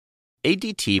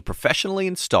ADT professionally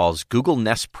installs Google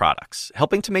Nest products,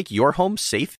 helping to make your home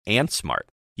safe and smart.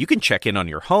 You can check in on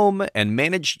your home and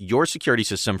manage your security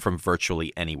system from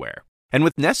virtually anywhere. And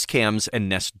with Nest Cams and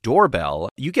Nest Doorbell,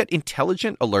 you get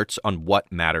intelligent alerts on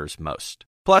what matters most.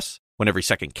 Plus, when every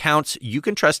second counts, you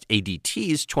can trust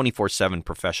ADT's 24/7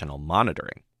 professional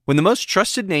monitoring. When the most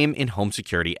trusted name in home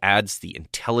security adds the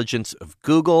intelligence of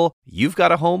Google, you've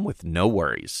got a home with no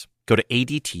worries. Go to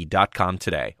ADT.com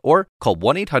today or call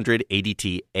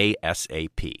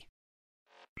 1-800-ADT-ASAP.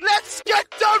 Let's get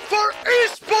down for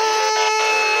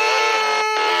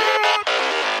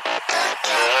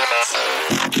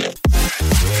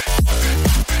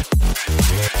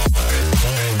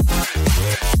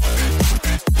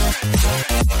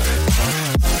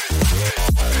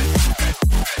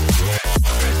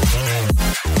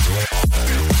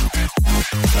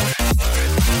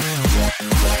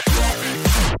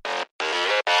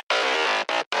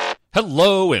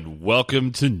Hello and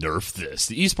welcome to Nerf This,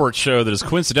 the esports show that is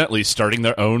coincidentally starting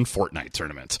their own Fortnite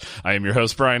tournament. I am your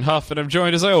host, Brian Huff, and I'm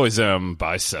joined, as I always am,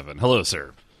 by Seven. Hello,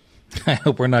 sir. I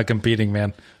hope we're not competing,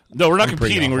 man. No, we're not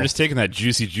competing. We're just taking that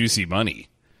juicy money.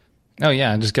 Oh,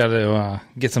 yeah. I just got to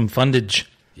get some fundage.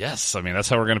 Yes. I mean, that's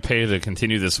how we're going to pay to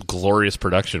continue this glorious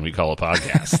production we call a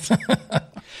podcast.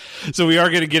 So we are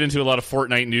going to get into a lot of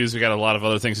Fortnite news. We got a lot of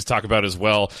other things to talk about as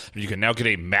well. You can now get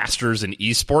a master's in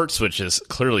esports, which is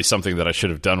clearly something that I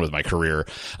should have done with my career.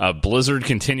 Blizzard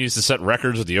continues to set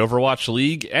records with the Overwatch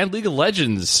League, and League of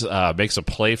Legends makes a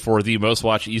play for the most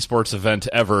watched esports event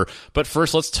ever. But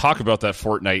first, let's talk about that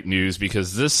Fortnite news,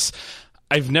 because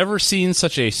I've never seen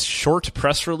such a short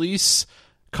press release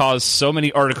caused so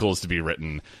many articles to be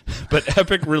written. But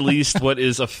Epic released what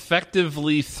is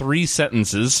effectively 3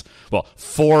 sentences, well,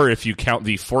 4 if you count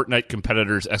the Fortnite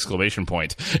competitors exclamation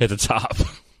point at the top,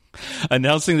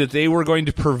 announcing that they were going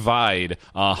to provide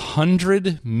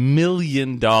 $100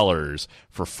 million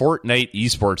for Fortnite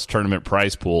esports tournament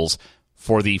prize pools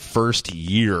for the first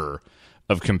year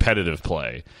of competitive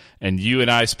play. And you and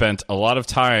I spent a lot of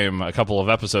time a couple of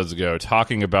episodes ago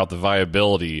talking about the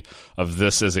viability of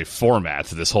this as a format,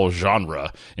 this whole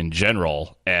genre in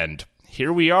general. And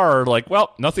here we are, like,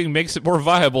 well, nothing makes it more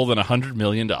viable than $100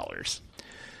 million.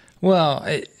 Well,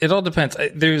 it all depends.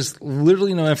 There's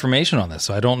literally no information on this,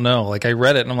 so I don't know. Like, I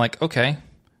read it, and I'm like, okay.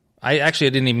 I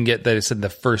didn't even get that it said the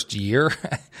first year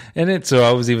in it, so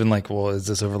I was even like, well, is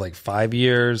this over like 5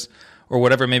 years or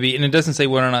whatever maybe? And it doesn't say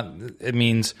whether or not it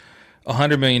means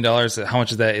 $100 million, how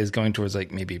much of that is going towards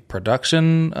like maybe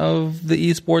production of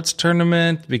the esports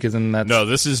tournament? Because then that's... No,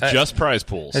 this is just prize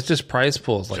pools. It's just prize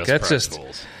pools. Like, just prize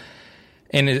pools.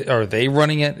 And are they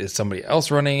running it? Is somebody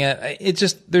else running it? It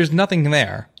just, there's nothing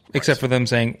there except for them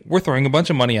saying, we're throwing a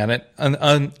bunch of money at it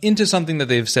into something that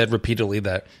they've said repeatedly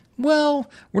that,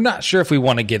 well, we're not sure if we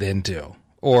want to get into.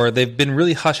 Or they've been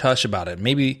really hush-hush about it.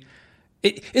 Maybe...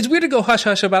 It's weird to go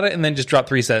hush-hush about it and then just drop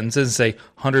 3 sentences and say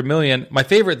 $100 million. My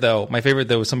favorite though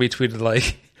was somebody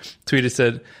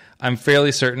said, I'm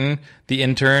fairly certain the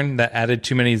intern that added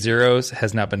too many zeros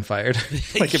has not been fired.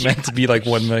 Like it meant to be like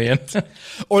 1 million.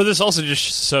 Or this also just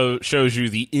shows you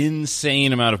the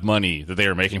insane amount of money that they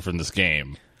are making from this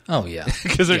game. Oh, yeah.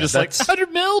 Because they're just like,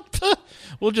 100 mil?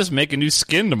 We'll just make a new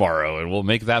skin tomorrow and we'll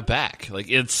make that back.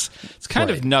 Like it's kind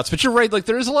of nuts. But you're right, like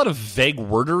there is a lot of vague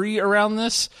wordery around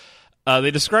this. They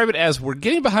describe it as, we're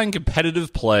getting behind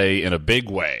competitive play in a big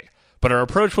way, but our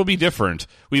approach will be different.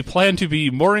 We plan to be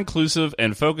more inclusive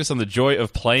and focus on the joy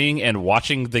of playing and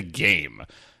watching the game.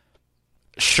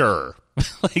 Sure.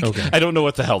 Okay. I don't know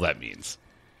what the hell that means.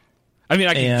 I mean,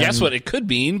 I can guess what it could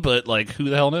mean, but like, who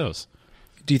the hell knows?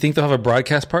 Do you think they'll have a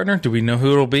broadcast partner? Do we know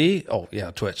who it'll be? Oh, yeah,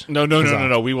 Twitch. No.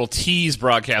 We will tease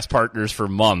broadcast partners for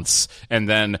months, and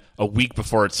then a week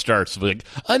before it starts, we'll be like,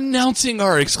 announcing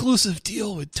our exclusive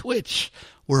deal with Twitch.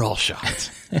 We're all shocked.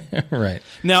 Right.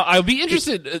 Now, I'll be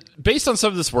interested, based on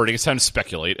some of this wording, it's time to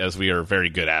speculate, as we are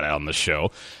very good at it on the show.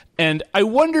 And I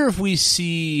wonder if we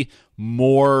see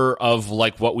more of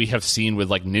like what we have seen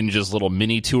with like Ninja's little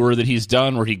mini tour that he's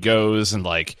done, where he goes and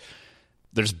like,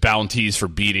 there's bounties for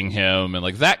beating him, and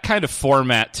like that kind of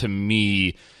format to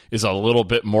me is a little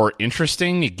bit more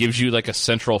interesting. It gives you like a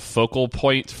central focal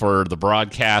point for the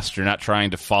broadcast. You're not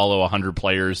trying to follow 100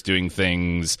 players doing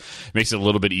things. It makes it a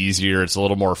little bit easier. It's a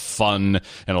little more fun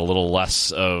and a little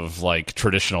less of like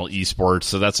traditional esports.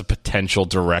 So that's a potential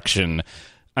direction.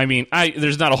 I mean,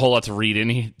 there's not a whole lot to read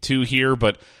into here,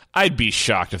 but I'd be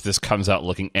shocked if this comes out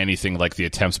looking anything like the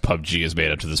attempts PUBG has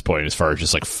made up to this point as far as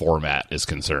just like format is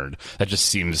concerned. That just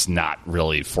seems not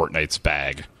really Fortnite's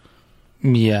bag.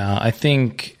 Yeah, I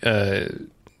think, to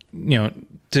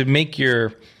make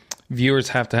your viewers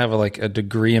have to have a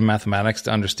degree in mathematics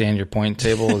to understand your point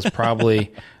table is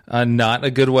probably not a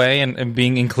good way and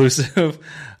being inclusive.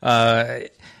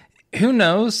 Who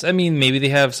knows? I mean, maybe they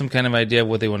have some kind of idea of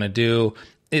what they want to do.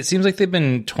 It seems like they've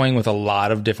been toying with a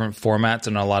lot of different formats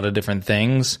and a lot of different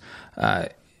things.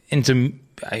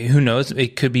 Who knows?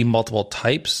 It could be multiple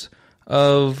types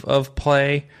of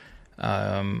play.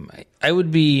 I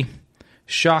would be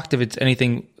shocked if it's any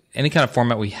kind of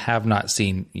format we have not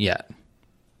seen yet.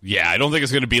 Yeah, I don't think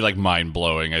it's going to be like mind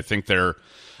blowing. I think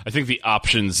the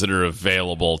options that are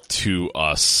available to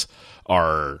us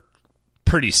are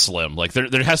pretty slim. Like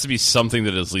there has to be something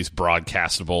that is at least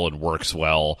broadcastable and works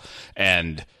well.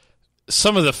 And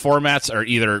some of the formats are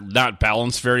either not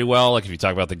balanced very well. Like if you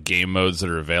talk about the game modes that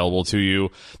are available to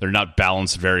you, they're not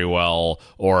balanced very well,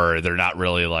 or they're not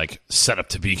really like set up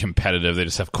to be competitive. They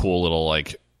just have cool little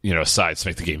sides to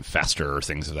make the game faster or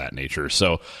things of that nature.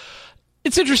 So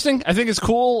it's interesting. I think it's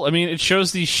cool. I mean, it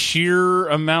shows the sheer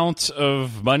amount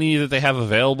of money that they have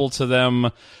available to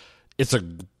them. It's a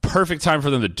perfect time for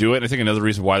them to do it. And I think another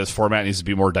reason why this format needs to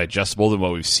be more digestible than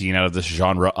what we've seen out of this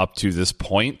genre up to this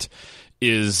point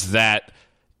is that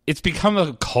it's become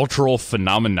a cultural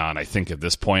phenomenon. I think at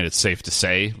this point it's safe to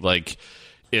say, like,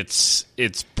 it's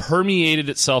permeated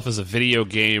itself as a video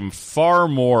game far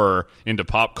more into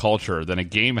pop culture than a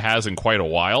game has in quite a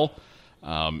while.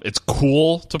 It's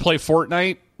cool to play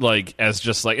Fortnite,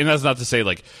 and that's not to say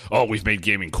oh, we've made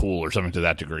gaming cool or something to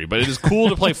that degree, but it is cool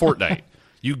to play Fortnite.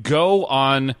 You go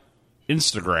on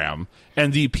Instagram,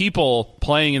 and the people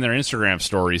playing in their Instagram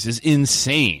stories is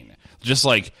insane. Just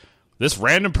like this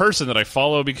random person that I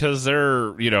follow because they're,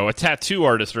 a tattoo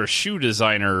artist or a shoe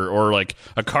designer or like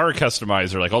a car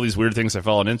customizer, like all these weird things I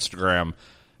follow on Instagram.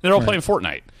 They're all playing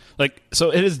Fortnite.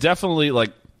 So it is definitely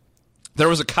there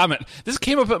was a comment. This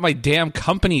came up at my damn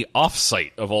company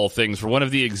offsite of all things, where one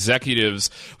of the executives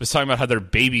was talking about how their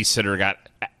babysitter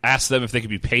asked them if they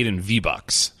could be paid in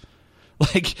V-Bucks.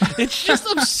 It's just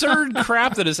absurd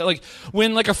crap that is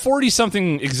when a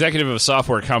 40-something executive of a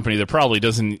software company that probably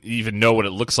doesn't even know what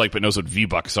it looks like but knows what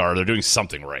V-Bucks are, they're doing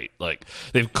something right.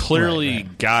 They've clearly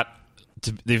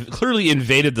they've clearly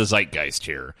invaded the zeitgeist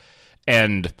here,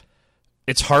 and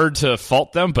it's hard to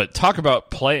fault them, but talk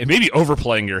about maybe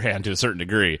overplaying your hand to a certain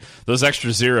degree. Those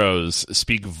extra zeros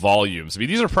speak volumes. I mean,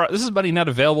 this is money not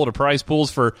available to prize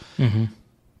pools for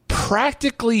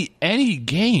practically any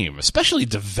game, especially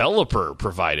developer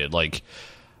provided.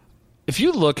 If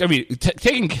you look, I mean,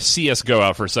 taking CSGO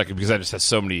out for a second, because that just has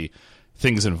so many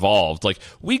things involved.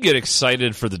 We get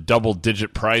excited for the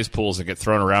double-digit prize pools that get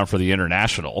thrown around for the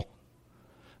international,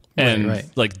 and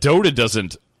Dota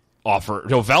doesn't offer.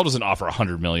 Valve doesn't offer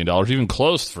 $100 million, even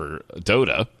close for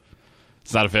Dota.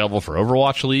 It's not available for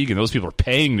Overwatch League, and those people are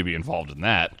paying to be involved in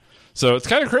that. So it's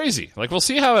kind of crazy. We'll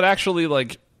see how it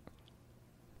actually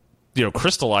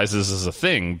crystallizes as a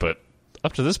thing, but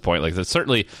up to this point, that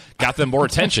certainly got them more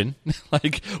attention,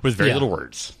 with very little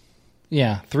words.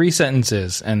 Yeah, 3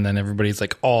 sentences, and then everybody's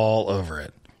all over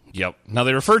it. Yep. Now,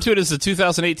 they refer to it as the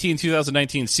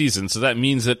 2018-2019 season, so that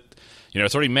means that,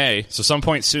 it's already May, so some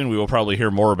point soon we will probably hear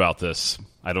more about this.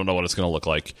 I don't know what it's going to look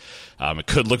like. It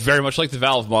could look very much like the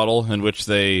Valve model, in which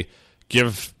they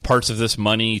give parts of this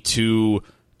money to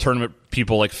tournament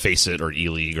people like Faceit or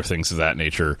E-League or things of that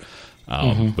nature.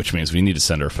 Which means we need to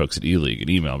send our folks at E-League an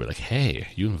email and be like, hey,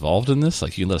 you involved in this? You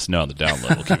can let us know on the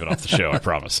download. We'll keep it off the show, I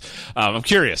promise. I'm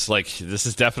curious. This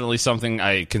is definitely something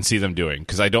I can see them doing,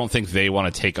 because I don't think they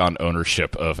want to take on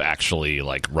ownership of actually,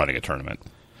 running a tournament.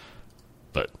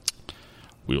 But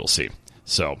we will see.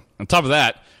 So, on top of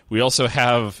that, we also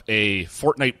have a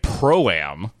Fortnite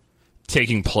Pro-Am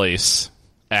taking place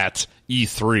at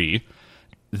E3.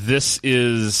 This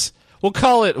is... We'll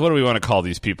call it, what do we want to call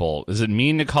these people? Is it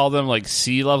mean to call them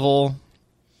C-level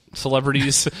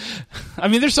celebrities? I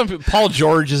mean, there's some people, Paul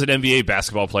George is an NBA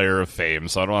basketball player of fame,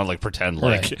 so I don't want to pretend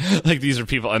these are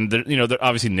people, and they're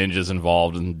obviously ninjas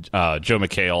involved, and Joe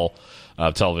McHale,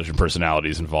 television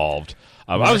personalities involved.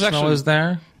 Marshmallow's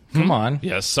there. Come on.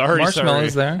 Yes, sorry.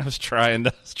 Marshmallow's there. I was trying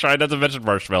not to mention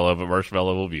Marshmallow, but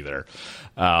Marshmallow will be there.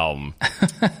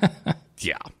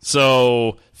 Yeah.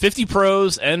 So 50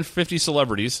 pros and 50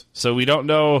 celebrities. So we don't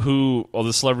know who all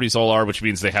the celebrities all are, which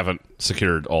means they haven't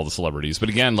secured all the celebrities. But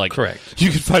again, correct.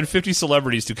 You can find 50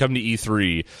 celebrities to come to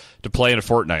E3 to play in a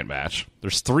Fortnite match.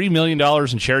 There's $3 million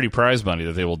in charity prize money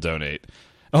that they will donate.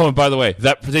 Oh, and by the way,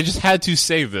 that they just had to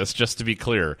save this, just to be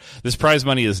clear. This prize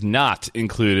money is not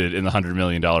included in the $100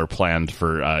 million planned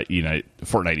for Fortnite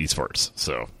esports.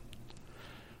 So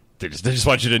they just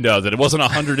want you to know that it wasn't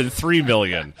 $103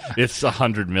 million. It's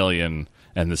 $100 million,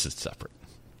 and this is separate.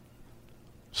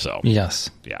 So yes,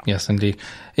 yeah, yes, indeed.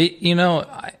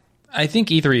 I think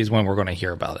E3 is when we're going to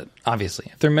hear about it. Obviously,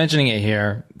 if they're mentioning it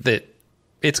here, that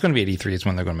it's going to be at E3 is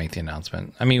when they're going to make the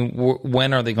announcement. I mean,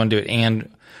 when are they going to do it?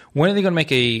 And when are they going to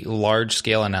make a large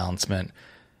scale announcement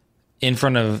in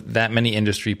front of that many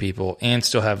industry people and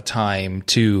still have time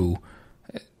to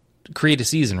create a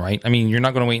season, right? I mean, you're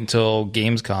not going to wait until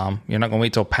Gamescom. You're not going to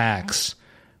wait till PAX.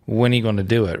 When are you going to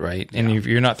do it, right? And if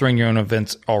you're not throwing your own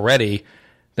events already,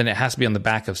 then it has to be on the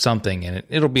back of something, and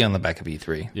it'll be on the back of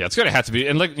E3. Yeah, it's going to have to be.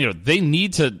 And, they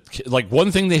need to,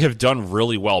 one thing they have done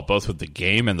really well, both with the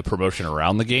game and the promotion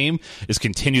around the game, is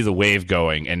continue the wave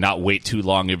going and not wait too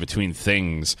long in between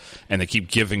things, and they keep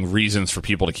giving reasons for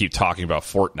people to keep talking about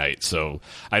Fortnite. So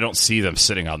I don't see them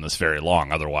sitting on this very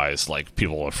long. Otherwise,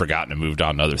 people have forgotten and moved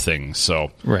on to other things. So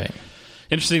right.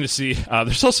 Interesting to see.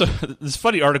 There's also this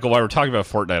funny article while we're talking about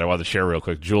Fortnite I wanted to share real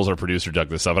quick. Jules, our producer, dug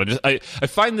this up. And I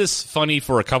find this funny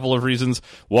for a couple of reasons.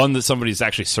 One, that somebody's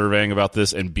actually surveying about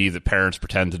this, and B, that parents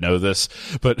pretend to know this.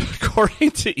 But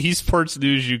according to Esports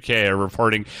News UK are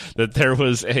reporting that there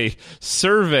was a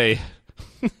survey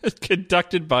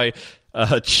conducted by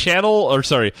conducted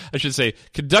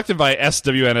by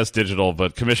SWNS Digital,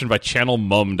 but commissioned by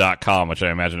channelmum.com, which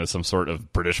I imagine is some sort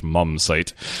of British mum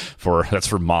site that's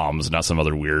for moms, not some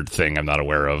other weird thing I'm not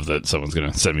aware of that someone's going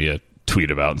to send me a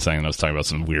tweet about and saying I was talking about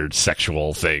some weird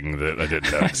sexual thing that I didn't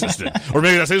know existed. Or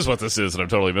maybe that is what this is and I'm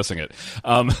totally missing it.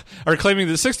 Are claiming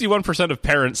that 61% of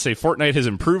parents say Fortnite has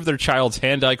improved their child's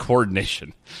hand-eye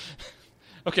coordination.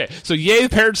 Okay, so yay,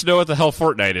 parents know what the hell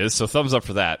Fortnite is, so thumbs up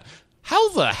for that. How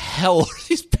the hell are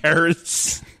these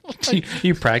parents?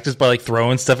 You practice by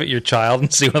throwing stuff at your child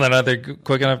and see whether or not they're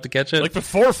quick enough to catch it?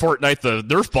 Before Fortnite, the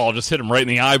Nerf ball just hit them right in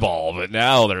the eyeball, but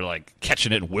now they're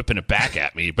catching it and whipping it back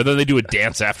at me. But then they do a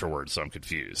dance afterwards, so I'm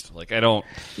confused. I don't.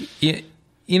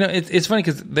 It's funny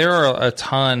because there are a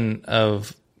ton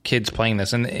of kids playing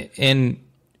this, and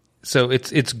so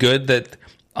it's good that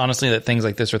honestly that things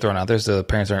like this are thrown out there, so the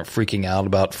parents aren't freaking out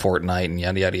about Fortnite and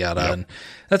yada yada yada. Yep. And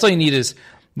that's all you need is.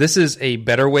 This is a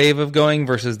better wave of going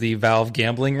versus the Valve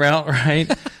gambling route, right?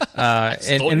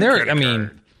 And there, I mean,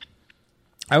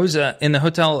 I was in the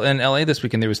hotel in LA this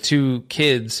weekend. There was two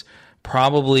kids,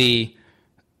 probably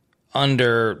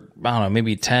under, I don't know,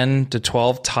 maybe 10 to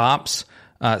 12 tops,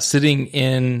 sitting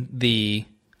in the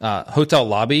hotel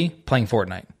lobby playing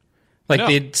Fortnite.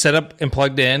 They'd set up and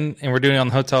plugged in and were doing it on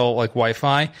the hotel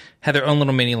Wi-Fi, had their own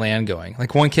little mini LAN going.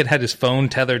 One kid had his phone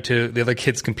tethered to the other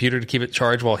kid's computer to keep it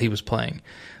charged while he was playing.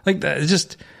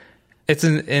 It's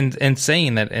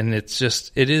insane that, and it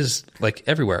is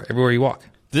everywhere you walk.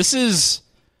 This is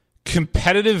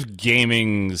competitive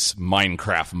gaming's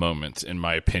Minecraft moment, in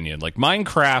my opinion.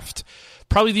 Minecraft,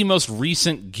 probably the most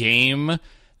recent game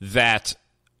that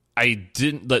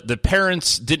the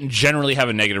parents didn't generally have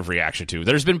a negative reaction to.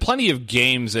 There's been plenty of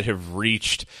games that have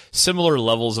reached similar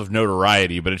levels of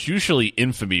notoriety, but it's usually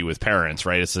infamy with parents,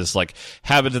 right? It's this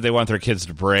habit that they want their kids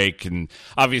to break, and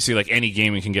obviously any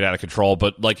gaming can get out of control,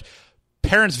 but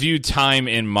parents view time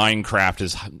in Minecraft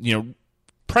as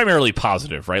primarily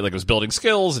positive, right? It was building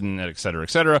skills and et cetera, et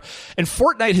cetera. And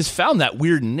Fortnite has found that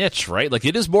weird niche, right?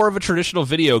 It is more of a traditional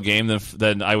video game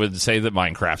than I would say that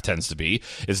Minecraft tends to be.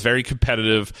 It's very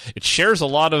competitive. It shares a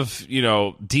lot of,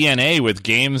 DNA with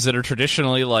games that are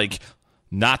traditionally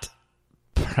not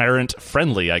parent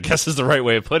friendly, I guess is the right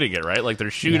way of putting it, right? They're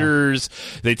shooters.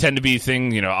 Yeah. They tend to be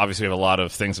obviously we have a lot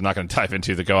of things I'm not going to dive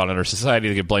into that go on in our society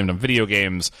that get blamed on video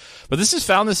games. But this has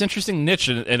found this interesting niche,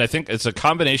 and I think it's a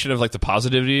combination of the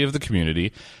positivity of the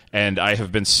community, and I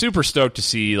have been super stoked to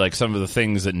see some of the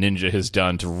things that Ninja has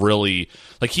done to really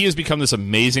he has become this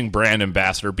amazing brand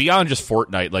ambassador beyond just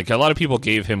Fortnite. A lot of people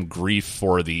gave him grief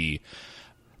for the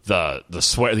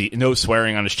no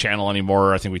swearing on his channel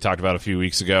anymore. I think we talked about a few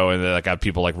weeks ago, and that got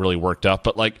people really worked up.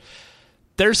 But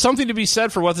there's something to be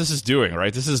said for what this is doing,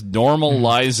 right? This is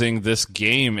normalizing this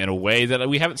game in a way that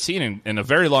we haven't seen in a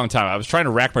very long time. I was trying to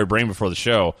rack my brain before the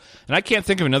show, and I can't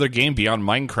think of another game beyond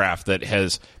Minecraft that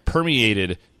has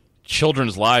permeated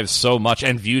children's lives so much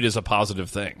and viewed as a positive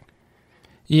thing.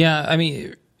 Yeah, I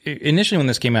mean, initially when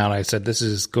this came out, I said this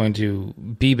is going to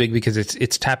be big because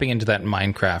it's tapping into that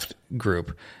Minecraft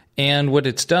group. And what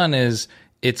it's done is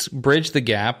it's bridged the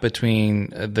gap between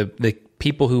the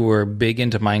people who were big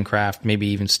into Minecraft, maybe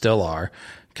even still are,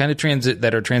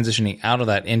 that are transitioning out of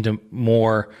that into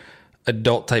more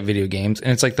adult type video games.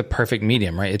 And it's the perfect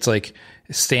medium, right? It's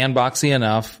sandboxy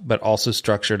enough, but also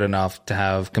structured enough to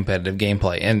have competitive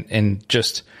gameplay. And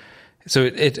just so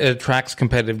it attracts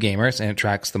competitive gamers and it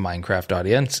attracts the Minecraft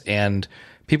audience, and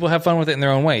people have fun with it in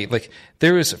their own way.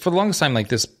 There was, for the longest time,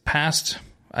 this past,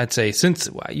 I'd say, since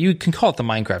you can call it the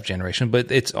Minecraft generation,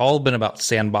 but it's all been about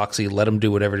sandboxy, let them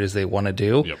do whatever it is they want to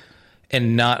do. Yep.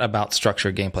 and not about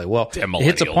structured gameplay. Well, Damn it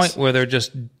hits a millennials. point where they're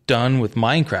just done with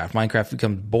Minecraft. Minecraft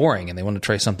becomes boring and they want to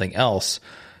try something else.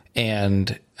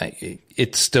 And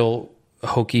it's still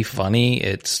hokey funny.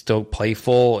 It's still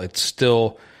playful. It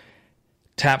still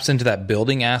taps into that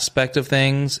building aspect of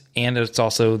things. And it's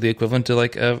also the equivalent to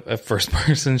like a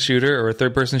first-person shooter or a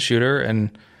third-person shooter.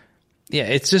 And yeah,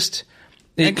 it's just...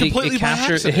 And completely it by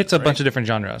captures, it accident, hit a right? bunch of different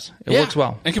genres. It Yeah. works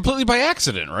well. And completely by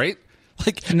accident, right?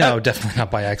 Like No, definitely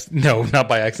not by accident. No, not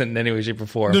by accident in any way, shape, or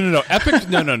form. No. Epic.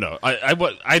 No.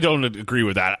 I don't agree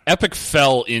with that. Epic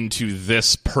fell into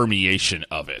this permeation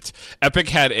of it. Epic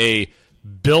had a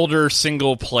builder,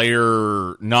 single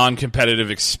player, non-competitive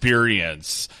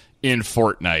experience in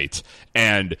Fortnite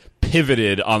and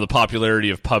pivoted on the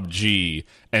popularity of PUBG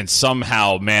and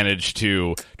somehow managed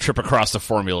to trip across the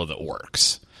formula that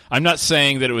works. I'm not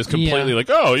saying that it was completely like,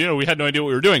 oh, we had no idea what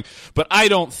we were doing. But I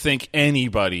don't think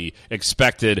anybody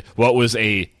expected what was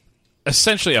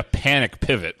essentially a panic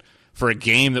pivot for a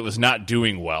game that was not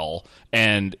doing well.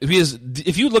 And because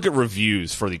if you look at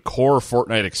reviews for the core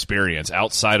Fortnite experience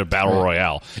outside of Battle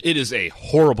Royale, it is a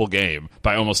horrible game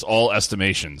by almost all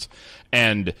estimations.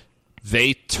 And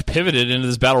they pivoted into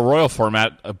this Battle Royale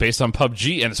format based on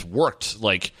PUBG, and it's worked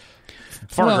like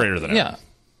far greater than ever.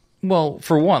 Well,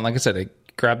 for one, like I said, it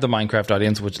grabbed the Minecraft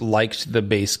audience, which liked the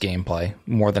base gameplay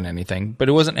more than anything, but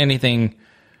it wasn't anything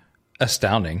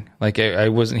astounding. Like I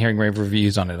wasn't hearing rave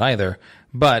reviews on it either.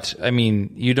 But I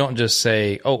mean, you don't just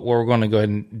say, "Oh, well, we're going to go ahead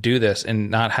and do this," and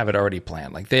not have it already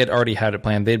planned. Like they had already had it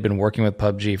planned. They'd been working with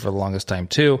PUBG for the longest time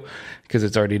too, because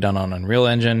it's already done on Unreal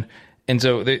Engine, and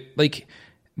so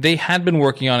they had been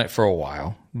working on it for a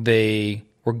while. They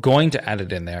were going to add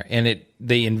it in there, and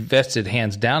they invested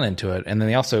hands down into it, and then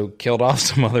they also killed off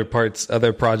some other projects,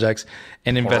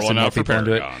 and invested more people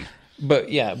into it. But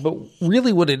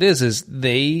really, what it is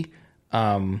they,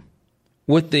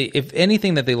 if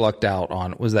anything that they lucked out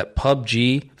on was that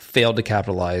PUBG failed to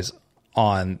capitalize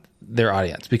on their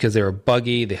audience because they were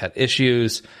buggy, they had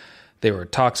issues, they were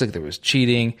toxic, there was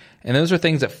cheating, and those are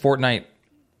things that Fortnite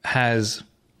has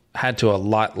had to a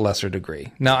lot lesser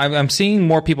degree. Now, I'm seeing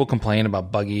more people complain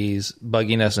about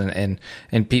bugginess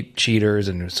and cheaters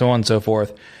and so on and so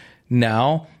forth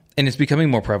now, and it's becoming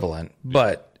more prevalent,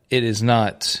 but it is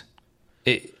not...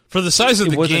 For the size of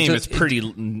the game, it's pretty...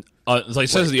 like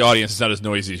size of the audience, it's not as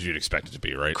noisy as you'd expect it to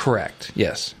be, right? Correct,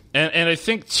 yes. And I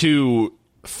think, to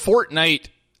Fortnite,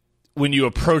 when you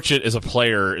approach it as a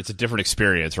player, it's a different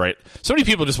experience, right? So many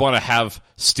people just want to have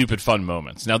stupid fun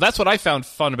moments. Now, that's what I found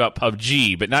fun about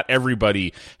PUBG, but not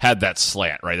everybody had that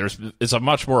slant, right? It's a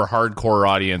much more hardcore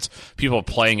audience, people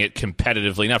playing it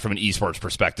competitively, not from an esports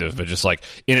perspective, but just like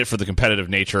in it for the competitive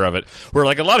nature of it, where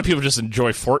like a lot of people just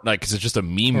enjoy Fortnite because it's just a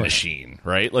meme machine,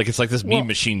 right? Like it's like this meme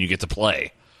machine you get to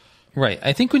play. Right.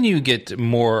 I think when you get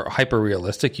more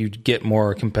hyper-realistic, you get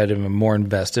more competitive and more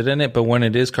invested in it. But when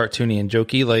it is cartoony and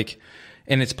jokey,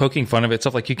 and it's poking fun of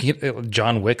itself, like you can get a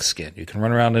John Wick skin. You can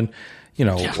run around and,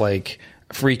 like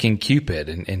freaking Cupid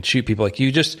and shoot people. Like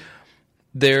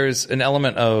there's an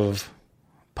element of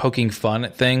poking fun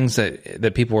at things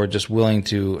that people are just willing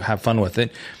to have fun with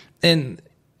it. And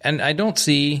I don't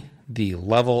see the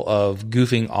level of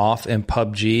goofing off in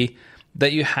PUBG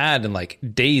that you had in like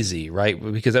DayZ, right?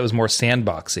 Because that was more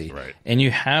sandboxy. Right. And you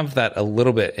have that a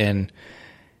little bit in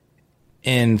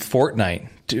Fortnite,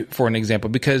 for an example,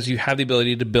 because you have the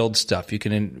ability to build stuff. You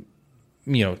can,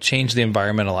 change the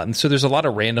environment a lot. And so there's a lot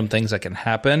of random things that can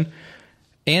happen.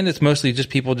 And it's mostly just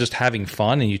people just having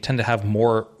fun, and you tend to have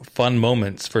more fun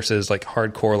moments versus like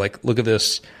hardcore, like, look at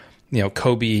this,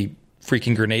 Kobe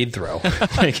freaking grenade throw.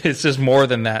 Like it's just more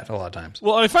than that a lot of times.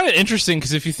 Well, I find it interesting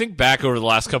because if you think back over the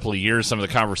last couple of years, some of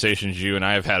the conversations you and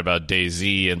I have had about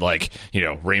DayZ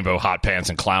and rainbow hot pants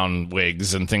and clown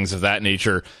wigs and things of that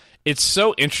nature, it's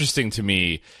so interesting to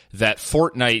me that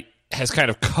Fortnite has kind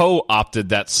of co-opted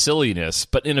that silliness,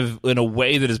 but in a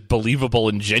way that is believable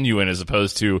and genuine, as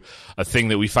opposed to a thing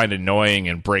that we find annoying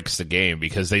and breaks the game,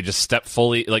 because they just step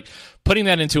fully, like, putting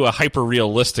that into a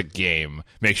hyper-realistic game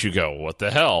makes you go, what the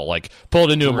hell? Like, pull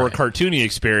it into a more cartoony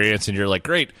experience, and you're like,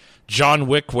 great, John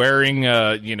Wick wearing,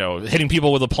 hitting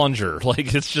people with a plunger.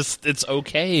 Like, it's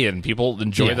okay, and people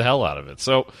enjoy the hell out of it.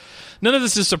 So, none of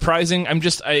this is surprising.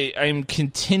 I'm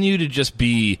continue to just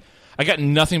be... I got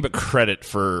nothing but credit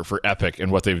for Epic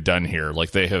and what they've done here.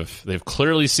 Like they've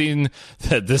clearly seen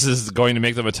that this is going to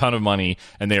make them a ton of money,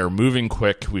 and they are moving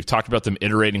quick. We've talked about them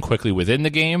iterating quickly within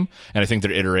the game, and I think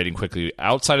they're iterating quickly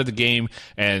outside of the game.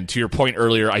 And to your point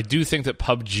earlier, I do think that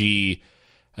PUBG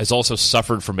has also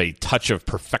suffered from a touch of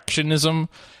perfectionism.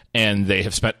 and they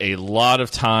have spent a lot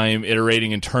of time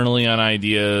iterating internally on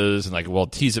ideas and like, we'll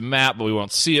tease a map, but we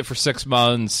won't see it for 6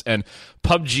 months. And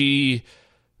PUBG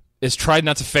is tried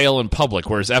not to fail in public,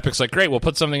 whereas Epic's like, great, we'll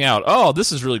put something out. Oh,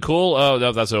 this is really cool. Oh,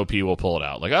 no, that's OP. We'll pull it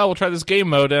out. Like, oh, we'll try this game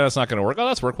mode. It's not going to work. Oh,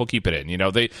 that's work. We'll keep it in. You know,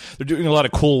 they're doing a lot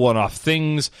of cool one-off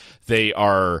things. They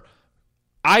are,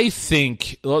 I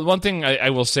think, one thing I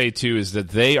will say too is that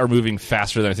they are moving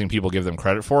faster than I think people give them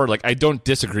credit for. Like, I don't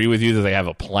disagree with you that they have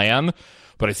a plan,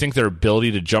 but I think their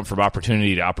ability to jump from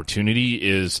opportunity to opportunity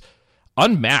is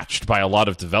unmatched by a lot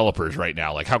of developers right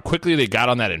now. Like how quickly they got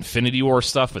on that Infinity War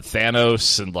stuff with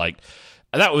Thanos, and like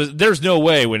there's no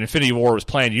way when Infinity War was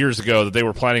planned years ago that they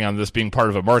were planning on this being part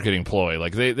of a marketing ploy.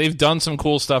 Like they've done some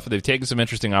cool stuff and they've taken some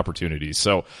interesting opportunities.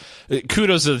 So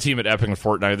kudos to the team at Epic and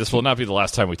Fortnite. This will not be the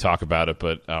last time we talk about it,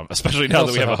 but especially now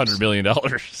that we have $100 million.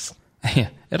 Yeah,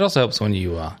 it also helps when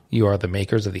you are the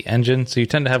makers of the engine, so you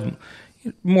tend to have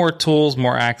more tools,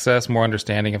 more access, more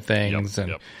understanding of things,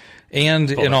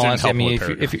 and in all honesty, I mean,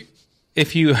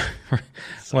 if you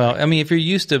well, I mean, if you're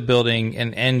used to building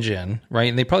an engine, right,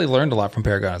 and they probably learned a lot from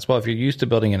Paragon as well. If you're used to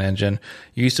building an engine,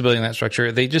 you're used to building that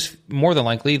structure, they just more than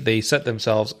likely they set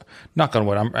themselves. Knock on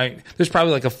wood. There's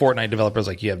probably like a Fortnite developer's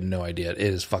like, you have no idea, it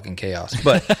is fucking chaos.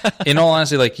 But in all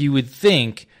honesty, like you would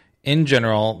think in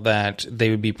general that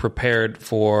they would be prepared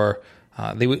for.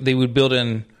 They would build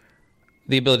in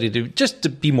the ability to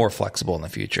be more flexible in the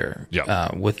future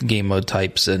with game mode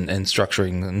types and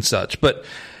structuring and such. But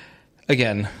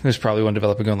again, there's probably one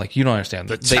developer going like, you don't understand.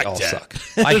 They all suck.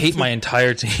 I hate my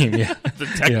entire team. Yeah. The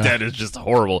tech debt is just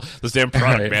horrible. Those damn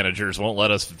product managers won't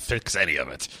let us fix any of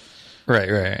it.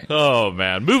 Right. Oh,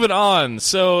 man. Moving on.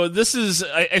 So this is,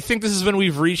 I think this is when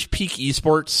we've reached peak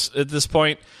esports at this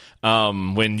point.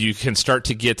 When you can start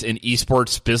to get an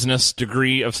esports business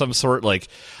degree of some sort. Like,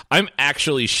 I'm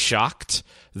actually shocked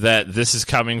that this is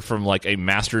coming from like a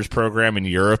master's program in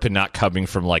Europe and not coming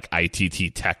from like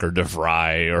ITT Tech or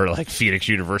DeVry or like Phoenix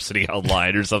University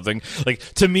Online or something. Like,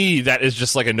 to me, that is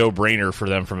just like a no-brainer for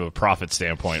them from a profit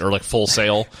standpoint. Or like Full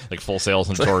Sail,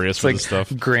 and Notorious for like this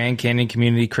stuff. Grand Canyon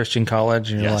Community Christian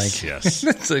College, and you're yes.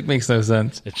 It's like makes no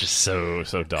sense. It's just so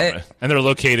dumb. And they're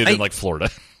located in like Florida.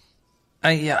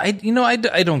 I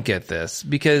don't get this,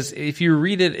 because if you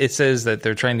read it, it says that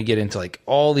they're trying to get into like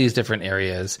all these different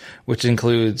areas, which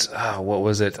includes, what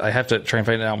was it? I have to try and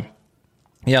find it out.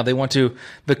 Yeah,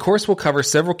 the course will cover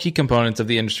several key components of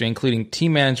the industry, including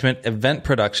team management, event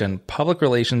production, public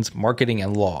relations, marketing,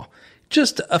 and law.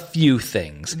 Just a few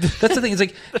things. That's the thing. It's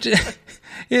like,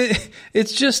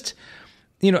 it's just,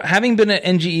 having been at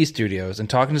NGE Studios and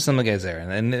talking to some of the guys there,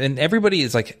 and everybody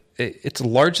is like, it's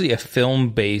largely a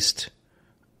film-based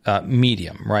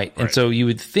medium, right? And so you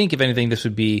would think, if anything, this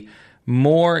would be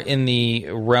more in the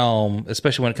realm,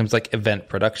 especially when it comes to like event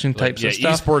production types of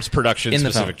stuff. Esports production,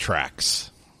 specific tracks.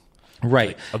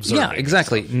 Right. Like yeah,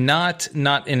 exactly. Not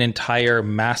an entire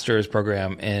master's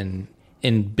program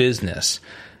in business.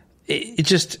 It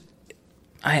just,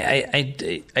 I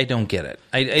don't get it.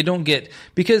 I don't get,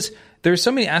 because there's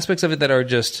so many aspects of it that are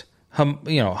just,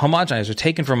 homogenized or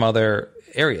taken from other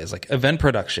areas. Like event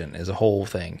production is a whole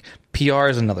thing. PR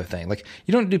is another thing. Like,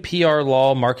 you don't do PR,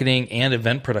 law, marketing, and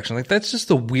event production. Like, that's just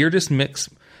the weirdest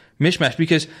mishmash,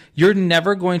 because you're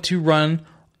never going to run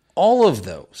all of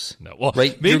those. No, well,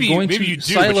 right? Maybe you're going you to do,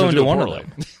 silo into one of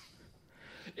them.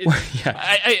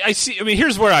 I see. I mean,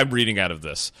 here's where I'm reading out of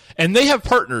this, and they have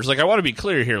partners. Like, I want to be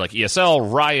clear here. Like ESL,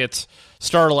 Riot,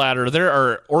 Starladder. There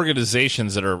are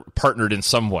organizations that are partnered in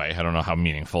some way. I don't know how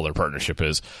meaningful their partnership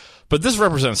is, but this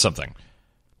represents something.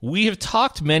 We have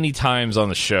talked many times on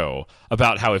the show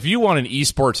about how if you want an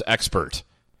esports expert,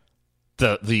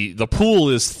 the pool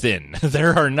is thin.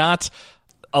 There are not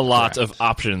a lot of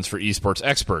options for esports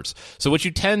experts. So what you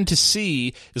tend to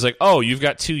see is like, oh, you've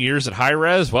got 2 years at high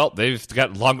res. Well, they've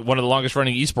got one of the longest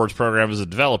running esports programs as a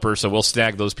developer, so we'll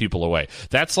snag those people away.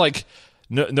 That's like,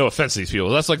 no offense to these people,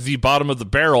 that's like the bottom of the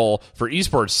barrel for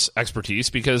esports expertise,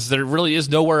 because there really is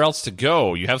nowhere else to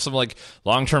go. You have some like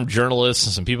long-term journalists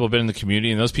and some people have been in the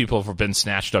community, and those people have been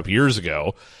snatched up years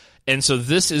ago. And so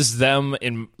this is them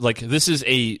this is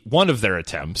one of their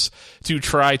attempts to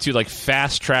try to like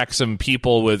fast track some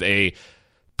people with a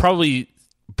probably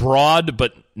broad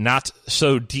but not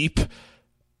so deep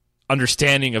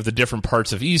understanding of the different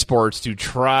parts of esports to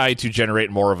try to generate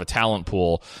more of a talent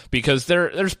pool, because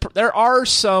there are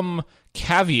some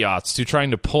caveats to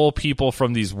trying to pull people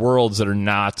from these worlds that are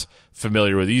not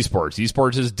familiar with esports.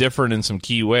 Esports is different in some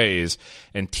key ways,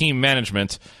 and team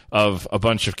management of a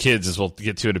bunch of kids, as we'll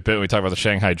get to in a bit when we talk about the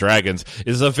Shanghai Dragons,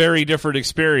 is a very different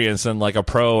experience than like a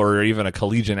pro or even a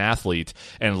collegiate athlete.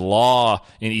 And law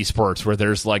in esports, where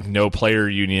there's like no player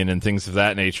union and things of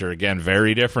that nature, again,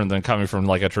 very different than coming from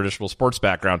like a traditional sports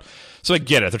background. So I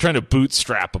get it. They're trying to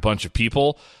bootstrap a bunch of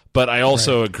people. But I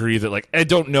also agree that, like, I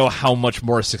don't know how much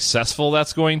more successful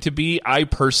that's going to be. I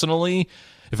personally,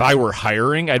 if I were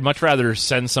hiring, I'd much rather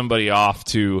send somebody off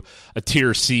to a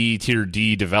tier C, tier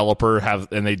D developer,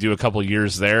 and they do a couple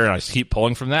years there, and I just keep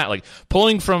pulling from that. Like,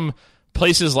 pulling from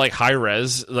places like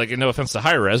Hi-Rez, like, no offense to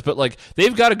Hi-Rez, but, like,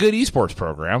 they've got a good esports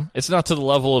program. It's not to the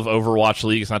level of Overwatch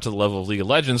League, it's not to the level of League of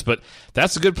Legends, but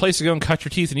that's a good place to go and cut your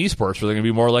teeth in esports, where they're going to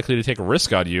be more likely to take a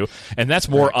risk on you, and that's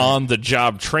more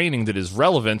on-the-job training that is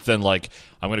relevant than, like,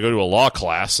 I'm going to go to a law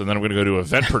class, and then I'm going to go to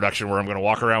event production where I'm going to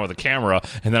walk around with a camera,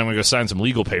 and then I'm going to go sign some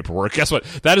legal paperwork. Guess what?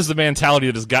 That is the mentality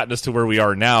that has gotten us to where we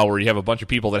are now, where you have a bunch of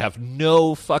people that have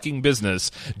no fucking business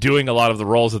doing a lot of the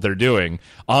roles that they're doing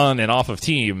on and off of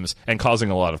teams and causing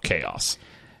a lot of chaos.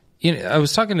 You know, I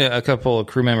was talking to a couple of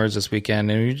crew members this weekend,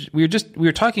 and we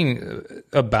were talking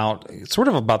about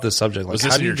this subject. Like, Was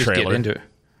this how in do you your just trailer? get into it?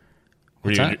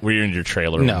 Were you in your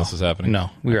trailer when this was happening? No,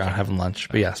 we were out having lunch.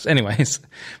 But yes, anyways,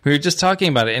 we were just talking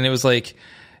about it, and it was like,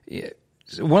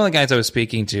 one of the guys I was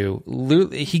speaking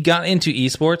to, he got into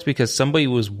esports because somebody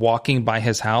was walking by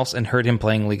his house and heard him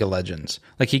playing League of Legends.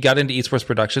 Like, he got into esports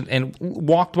production and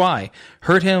walked by,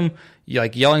 heard him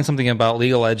like yelling something about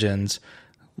League of Legends,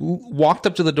 walked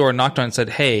up to the door, knocked on it, and said,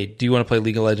 "Hey, do you want to play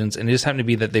League of Legends?" And it just happened to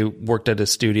be that they worked at a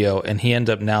studio, and he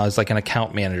ended up now as like an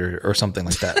account manager or something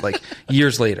like that, like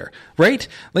years later, right?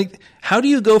 Like, how do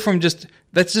you go from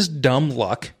that's just dumb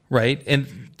luck, right? And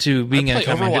to being an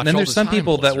account manager. And then there's some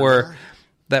people that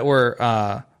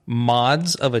were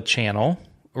mods of a channel,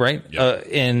 right? Yep.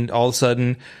 And all of a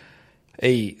sudden,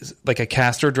 a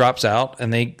caster drops out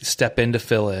and they step in to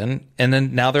fill in, and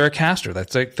then now they're a caster.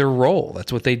 That's like their role.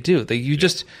 That's what they do.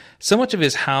 Just so much of it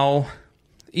is how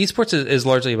esports is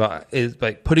largely about is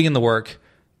like putting in the work,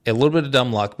 a little bit of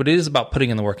dumb luck, but it is about putting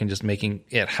in the work and just making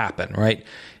it happen, right?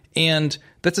 And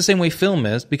that's the same way film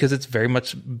is, because it's very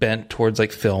much bent towards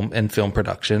like film and film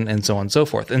production and so on and so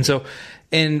forth.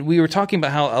 And we were talking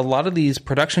about how a lot of these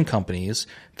production companies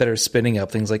that are spinning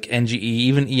up things like NGE,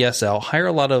 even ESL, hire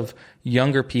a lot of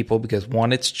younger people because,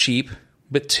 one, it's cheap,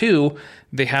 but two,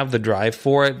 they have the drive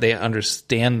for it. They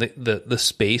understand the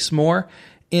space more.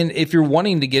 And if you're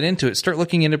wanting to get into it, start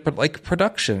looking into like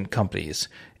production companies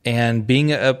and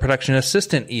being a production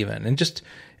assistant even. And just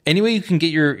any way you can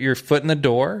get your foot in the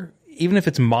door, even if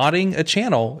it's modding a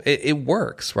channel, it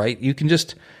works, right? You can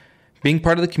just being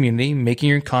part of the community, making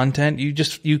your content,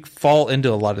 you fall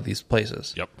into a lot of these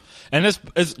places. Yep. And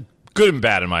it's good and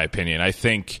bad in my opinion. I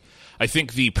think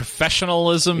the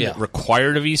professionalism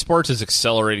required of esports is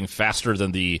accelerating faster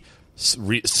than the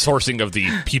sourcing of the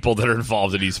people that are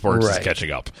involved in esports is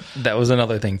catching up. That was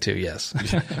another thing too, yes.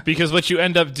 Because what you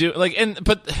end up doing,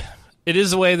 but it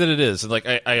is the way that it is. Like,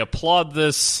 I applaud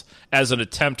this as an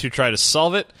attempt to try to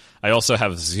solve it. I also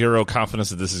have zero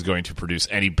confidence that this is going to produce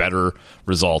any better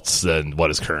results than what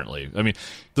is currently. I mean,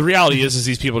 the reality is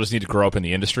these people just need to grow up in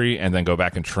the industry and then go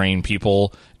back and train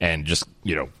people and just,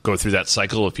 go through that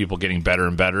cycle of people getting better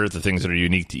and better at the things that are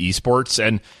unique to esports.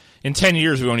 And in 10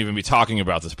 years, we won't even be talking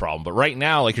about this problem. But right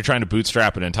now, like, you're trying to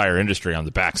bootstrap an entire industry on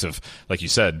the backs of, like you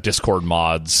said, Discord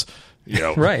mods,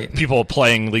 right. People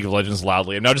playing League of Legends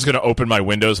loudly. I'm now just going to open my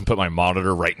windows and put my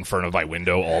monitor right in front of my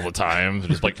window all the time.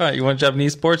 Just like, you want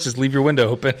Japanese sports? Just leave your window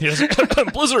open.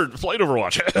 Blizzard, played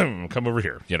Overwatch. Come over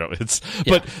here.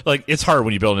 But like, it's hard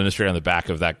when you build an industry on the back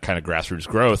of that kind of grassroots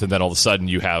growth, and then all of a sudden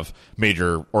you have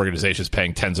major organizations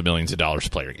paying tens of millions of dollars to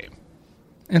play your game.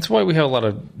 It's why we have a lot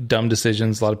of dumb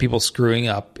decisions, a lot of people screwing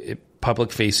up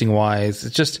public facing wise.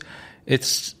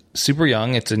 It's super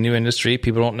young. It's a new industry.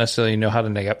 People don't necessarily know how to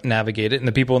navigate it. And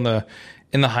the people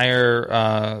in the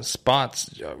higher spots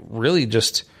really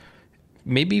just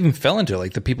maybe even fell into it.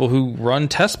 Like the people who run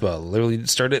TESPA literally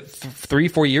started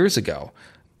 3-4 years ago.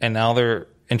 And now they're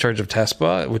in charge of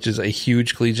TESPA, which is a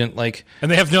huge collegiate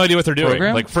and they have no idea what they're doing.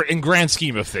 Program. Like, for in grand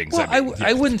scheme of things. Well,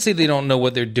 I wouldn't say they don't know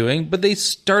what they're doing, but they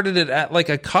started it at like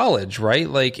a college, right?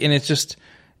 Like, and it's just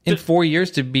in 4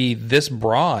 years to be this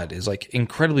broad is like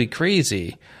incredibly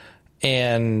crazy.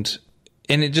 And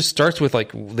it just starts with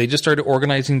like they just started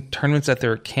organizing tournaments at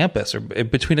their campus or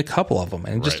between a couple of them,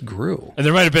 and it just grew. And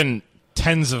there might have been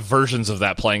tens of versions of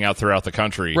that playing out throughout the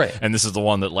country, right. And this is the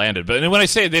one that landed. But when I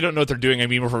say they don't know what they're doing, I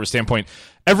mean from a standpoint,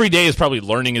 every day is probably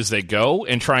learning as they go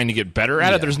and trying to get better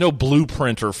at it. There's no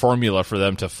blueprint or formula for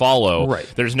them to follow. Right.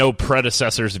 There's no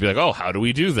predecessors to be like, oh, how do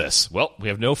we do this? Well, we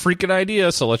have no freaking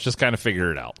idea, so let's just kind of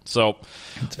figure it out. So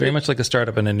it's very much like a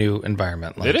startup in a new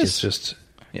environment. Like, it is. It's just,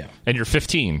 yeah. And you're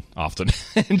 15 often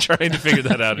and trying to figure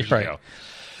that out as you go.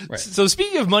 Right. So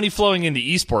speaking of money flowing into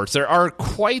esports, there are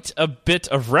quite a bit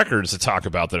of records to talk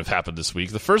about that have happened this week.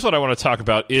 The first one I want to talk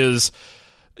about is,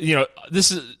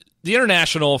 this is the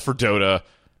International for Dota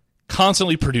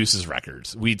constantly produces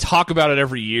records. We talk about it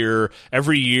every year.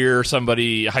 Every year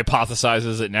somebody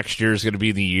hypothesizes that next year is going to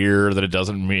be the year that it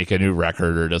doesn't make a new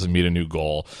record or doesn't meet a new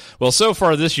goal. Well, so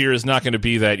far this year is not going to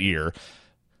be that year.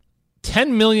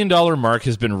 $10 million mark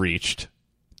has been reached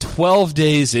 12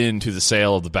 days into the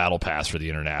sale of the Battle Pass for the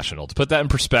International. To put that in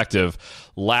perspective,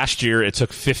 last year it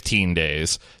took 15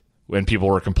 days when people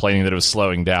were complaining that it was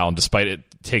slowing down, despite it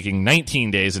taking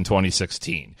 19 days in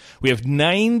 2016. We have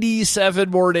 97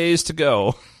 more days to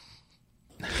go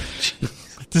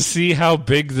to see how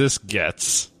big this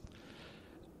gets.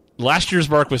 Last year's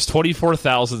mark was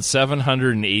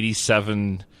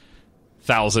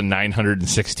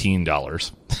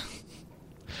 $24,787,916.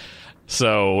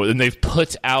 So, and they've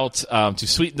put out, to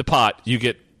sweeten the pot, you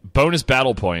get bonus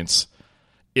battle points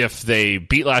if they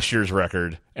beat last year's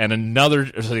record, and so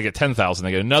they get 10,000.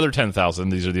 They get another 10,000.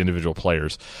 These are the individual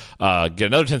players. Get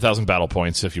another 10,000 battle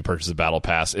points if you purchase a battle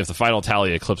pass. If the final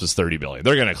tally eclipses 30 million.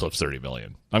 They're going to eclipse 30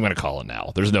 million. I'm going to call it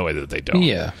now. There's no way that they don't.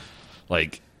 Yeah.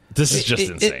 Like, this is just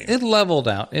insane. It leveled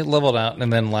out.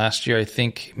 And then last year, I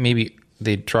think maybe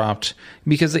they dropped,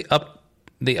 because they upped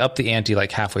the ante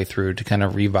like halfway through to kind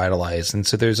of revitalize. And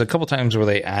so there's a couple times where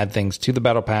they add things to the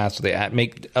battle pass, or they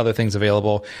make other things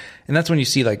available. And that's when you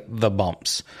see like the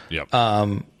bumps. Yep.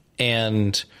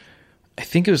 And I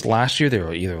think it was last year they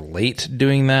were either late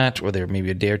doing that, or they were maybe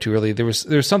a day or two early. There was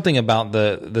something about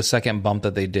the second bump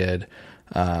that they did.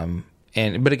 But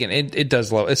again,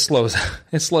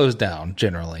 it slows down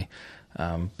generally.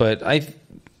 But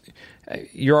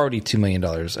you're already $2 million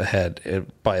ahead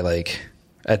by like,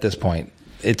 at this point.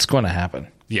 It's going to happen.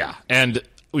 Yeah, and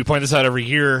we point this out every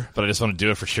year, but I just want to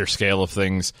do it for sheer scale of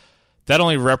things. That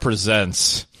only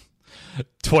represents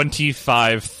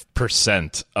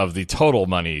 25% of the total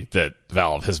money that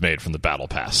Valve has made from the Battle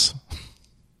Pass.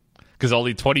 Because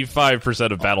only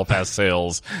 25% of Battle Pass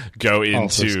sales go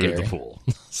into the pool.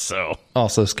 So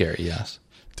also scary, yes.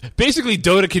 Basically,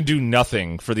 Dota can do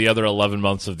nothing for the other 11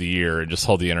 months of the year and just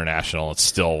hold the International. It's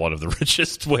still one of the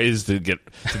richest ways to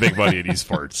make money in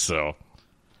esports. So,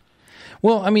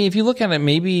 well, I mean, if you look at it,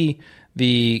 maybe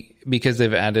because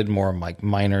they've added more like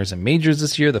minors and majors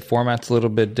this year, the format's a little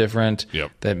bit different.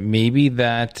 Yep. That maybe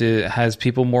that has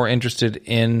people more interested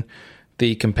in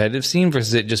the competitive scene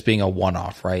versus it just being a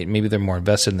one-off, right? Maybe they're more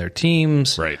invested in their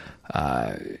teams, right?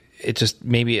 It just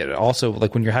maybe it also,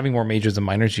 like when you're having more majors and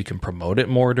minors, you can promote it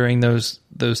more during those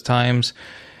times.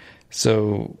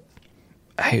 So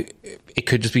it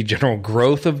could just be general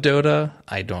growth of Dota.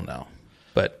 I don't know,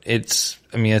 but it's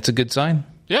a good sign.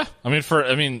 Yeah,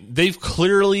 they've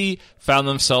clearly found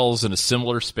themselves in a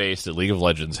similar space that League of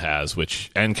Legends has,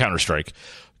 and Counter-Strike,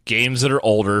 games that are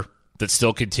older that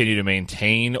still continue to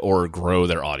maintain or grow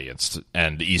their audience,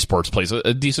 and esports plays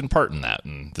a decent part in that,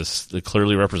 and it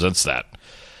clearly represents that.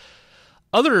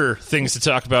 Other things to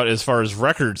talk about as far as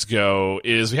records go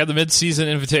is we had the mid-season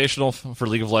invitational for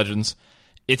League of Legends.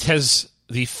 It has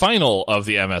the final of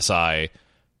the MSI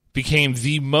became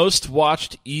the most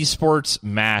watched esports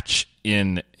match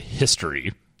in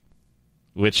history,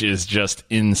 which is just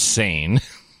insane.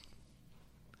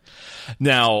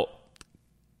 Now,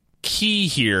 key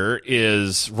here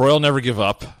is Royal Never Give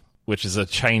Up, which is a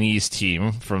Chinese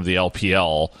team from the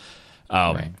LPL.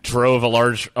 Drove a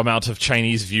large amount of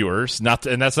Chinese viewers. And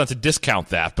that's not to discount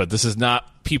that, but this is not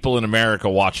people in America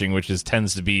watching, which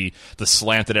tends to be the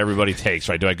slant that everybody takes,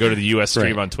 right? Do I go to the U.S.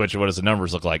 stream on Twitch, and what does the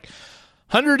numbers look like?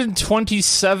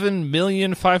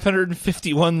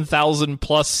 127,551,000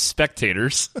 plus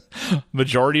spectators,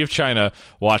 majority of China,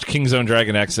 watch Kingzone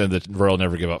Dragon X and the Royal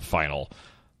Never Give Up final.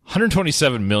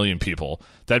 127 million people.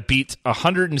 That beat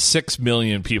 106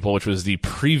 million people, which was the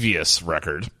previous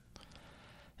record.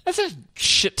 That's a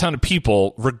shit ton of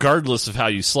people, regardless of how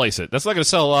you slice it. That's not going to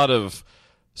sell a lot of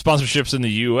sponsorships in the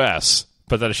U.S.,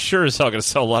 but that is sure as hell going to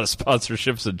sell a lot of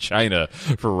sponsorships in China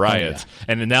for Riot. Oh, yeah.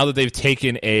 And now that they've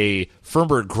taken a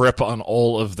firmer grip on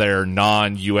all of their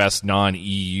non-U.S.,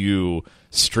 non-EU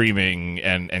streaming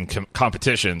and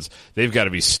competitions, they've got to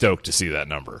be stoked to see that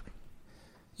number.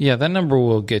 Yeah, that number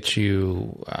will get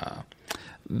you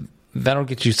that'll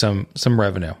get you some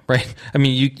revenue, right? I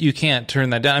mean, you can't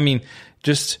turn that down. I mean,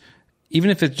 just even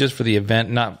if it's just for the event,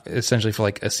 not essentially for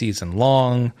like a season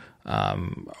long,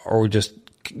 or just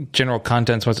general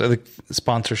content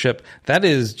sponsorship, that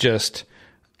is just,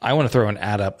 I want to throw an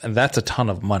ad up, and that's a ton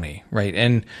of money, right?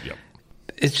 And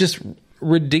it's just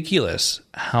ridiculous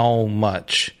how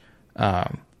much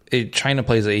China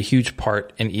plays a huge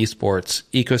part in esports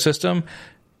ecosystem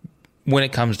when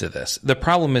it comes to this. The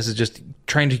problem is just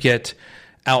trying to get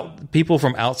out people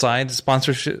from outside,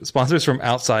 sponsors from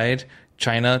outside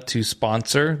China to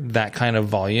sponsor that kind of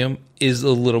volume is a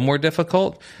little more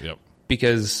difficult.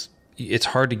 Because it's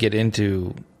hard to get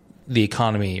into the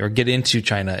economy or get into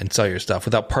China and sell your stuff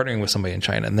without partnering with somebody in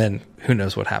China, and then who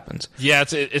knows what happens. Yeah,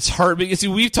 it's hard because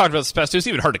we've talked about this past too. It's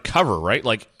even hard to cover, right?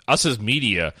 Like us as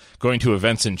media going to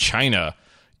events in China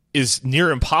is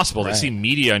near impossible. Right. They see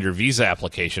media on your visa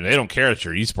application. They don't care it's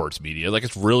your esports media. Like,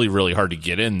 it's really, really hard to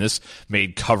get in. This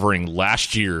made covering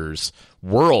last year's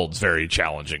Worlds very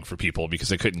challenging for people because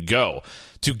they couldn't go.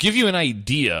 To give you an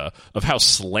idea of how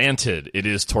slanted it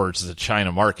is towards the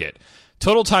China market,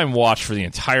 total time watched for the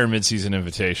entire midseason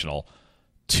invitational,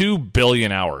 2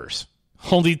 billion hours.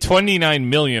 Only 29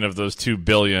 million of those 2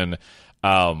 billion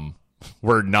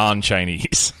were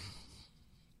non-Chinese.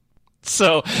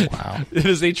 So It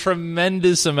is a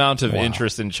tremendous amount of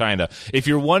interest in China. If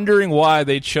you're wondering why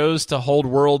they chose to hold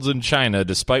Worlds in China,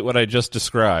 despite what I just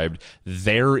described,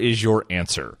 there is your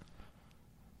answer.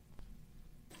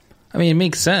 I mean, it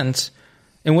makes sense.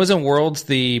 And wasn't Worlds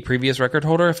the previous record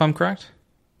holder, if I'm correct?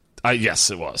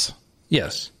 Yes, it was.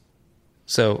 Yes.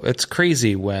 So it's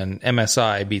crazy when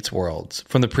MSI beats Worlds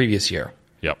from the previous year.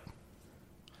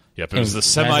 Yep, it was the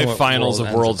semifinals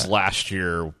of Worlds last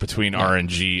year between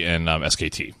RNG and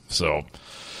SKT. So,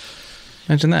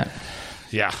 imagine that.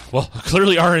 Yeah, well,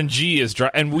 clearly RNG is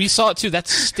dry, and we saw it too. That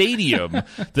stadium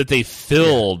that they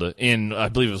filled in, I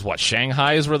believe it was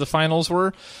Shanghai is where the finals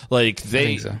were. Like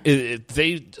they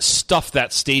stuffed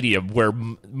that stadium where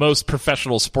most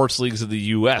professional sports leagues in the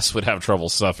U.S. would have trouble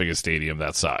stuffing a stadium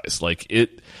that size. Like,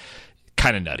 it,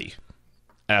 kind of nutty.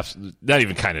 Not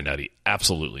even kind of nutty.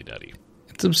 Absolutely nutty.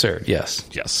 It's absurd. Yes.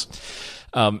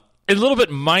 A little bit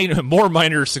more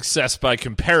minor success by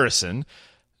comparison.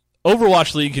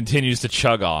 Overwatch League continues to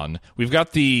chug on. We've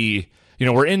got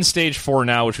we're in stage 4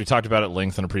 now, which we talked about at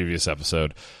length in a previous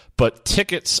episode. But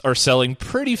tickets are selling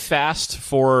pretty fast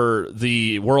for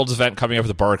the Worlds event coming up at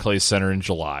the Barclays Center in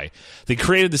July. They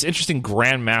created this interesting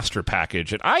Grandmaster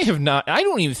package, and I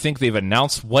don't even think they've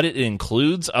announced what it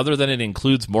includes, other than it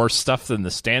includes more stuff than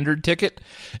the standard ticket,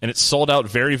 and it's sold out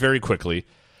very, very quickly.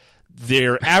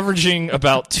 They're averaging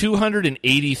about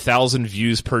 280,000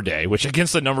 views per day, which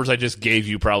against the numbers I just gave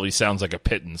you probably sounds like a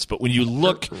pittance. But when you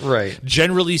look,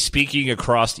 generally speaking,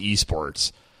 across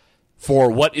esports,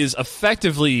 for what is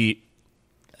effectively,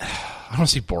 I don't want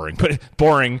to say boring, but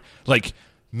boring, like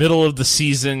middle of the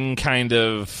season kind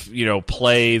of,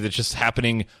 play that's just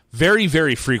happening very,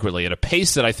 very frequently at a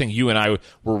pace that I think you and I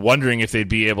were wondering if they'd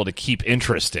be able to keep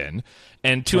interest in.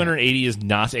 And 280 is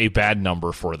not a bad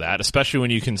number for that, especially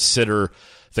when you consider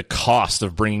the cost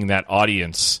of bringing that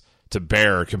audience to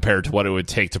bear compared to what it would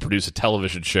take to produce a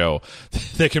television show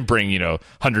that can bring,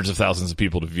 hundreds of thousands of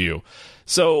people to view.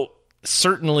 So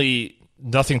certainly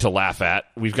nothing to laugh at.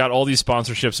 We've got all these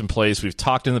sponsorships in place. We've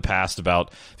talked in the past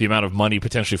about the amount of money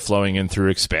potentially flowing in through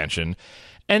expansion,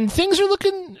 and things are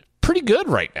looking pretty good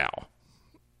right now.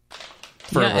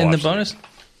 And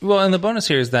the bonus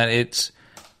here is that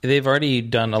they've already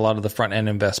done a lot of the front end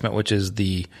investment, which is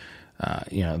the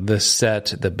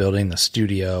set, the building, the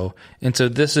studio. And so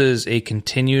this is a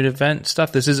continued event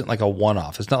stuff. This isn't like a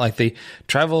one-off. It's not like they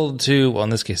traveled to, well, in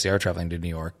this case, they are traveling to New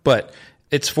York, but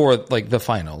it's for like the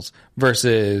finals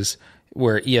versus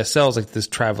where ESL is like this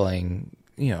traveling,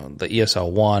 the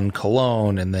ESL 1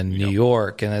 Cologne and then New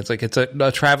York. And it's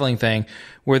a traveling thing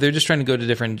where they're just trying to go to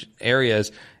different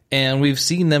areas. And we've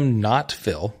seen them not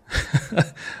fill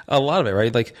a lot of it,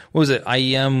 right? Like, what was it?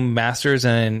 IEM Masters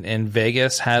in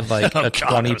Vegas had like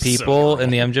 20 people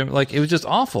in the MGM. Like, it was just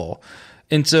awful.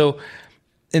 And so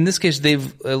in this case,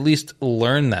 they've at least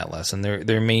learned that lesson.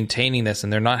 They're maintaining this,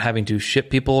 and they're not having to ship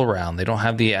people around. They don't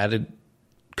have the added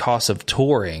cost of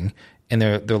touring, and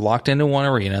they're locked into one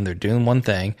arena and they're doing one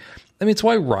thing. I mean, it's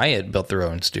why Riot built their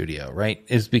own studio, right?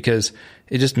 Is because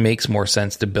it just makes more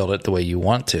sense to build it the way you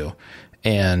want to.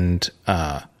 And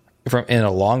in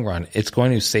a long run, it's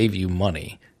going to save you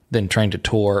money than trying to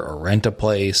tour or rent a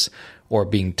place or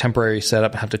being temporary set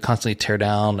up and have to constantly tear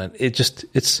down. And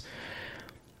it's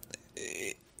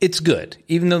good.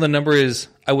 Even though the number is,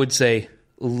 I would say,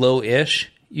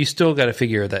 low-ish, you still got to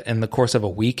figure that in the course of a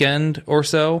weekend or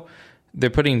so, they're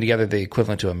putting together the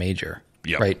equivalent to a major,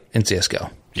 right, in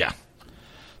CSGO. Yeah.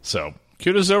 So,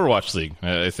 kudos to Overwatch League.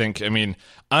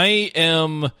 I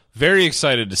am very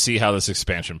excited to see how this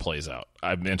expansion plays out.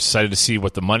 I'm excited to see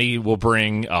what the money will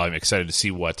bring. I'm excited to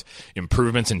see what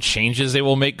improvements and changes they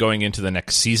will make going into the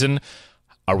next season.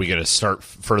 Are we going to start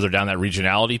further down that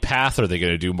regionality path? Are they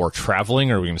going to do more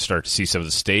traveling? Are we going to start to see some of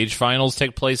the stage finals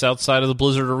take place outside of the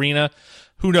Blizzard Arena?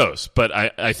 Who knows? But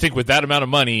I think with that amount of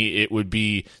money, it would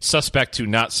be suspect to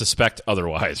not suspect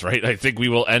otherwise, right? I think we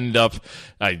will end up,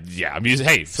 I'm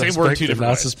using, same word, two different not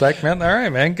ways. Suspect, man. All right,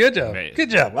 man. Good job. Good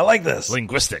job. I like this.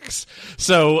 Linguistics.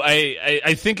 So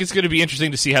I think it's going to be interesting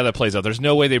to see how that plays out. There's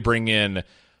no way they bring in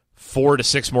 4 to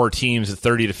 6 more teams at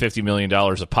 $30 to $50 million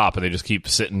a pop, and they just keep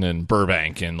sitting in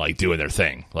Burbank and like doing their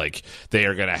thing. Like they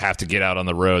are going to have to get out on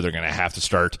the road. They're going to have to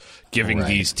start giving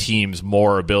these teams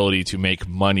more ability to make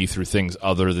money through things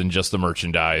other than just the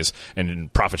merchandise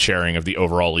and profit sharing of the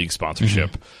overall league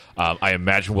sponsorship. I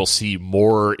imagine we'll see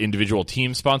more individual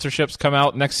team sponsorships come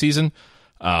out next season.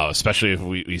 Especially if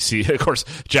we see, of course,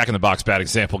 Jack in the Box, bad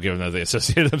example, given that they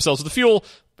associated themselves with the fuel,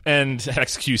 and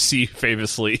XQC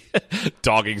famously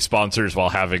dogging sponsors while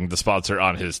having the sponsor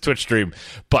on his Twitch stream.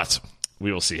 But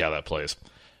we will see how that plays.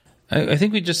 I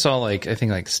think we just saw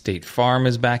State Farm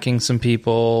is backing some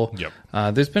people.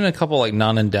 Yep. There's been a couple like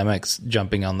non-endemics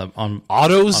jumping on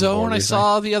AutoZone. On I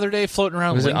saw the other day floating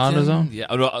around. Was LinkedIn. it AutoZone?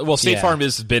 Yeah. Well, State Farm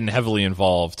has been heavily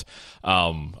involved.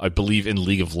 I believe in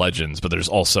League of Legends, but there's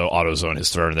also AutoZone has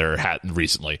thrown their hat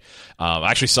recently.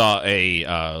 I actually saw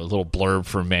a little blurb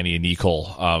from Manny and Nicole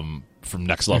from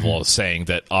Next Level saying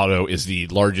that Auto is the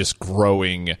largest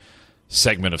growing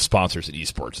segment of sponsors in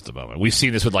esports at the moment. We've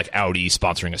seen this with like Audi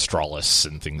sponsoring Astralis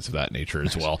and things of that nature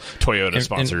as well. Toyota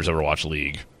sponsors Overwatch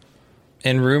League.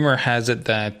 And rumor has it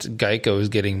that Geico is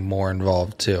getting more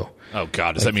involved too. Oh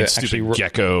God, does that mean stupid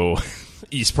Gecko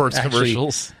esports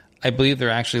commercials? I believe they're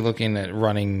actually looking at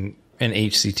running an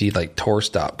HCT like tour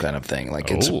stop kind of thing. Like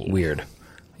it's weird.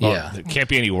 Well, yeah, it can't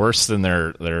be any worse than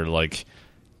their like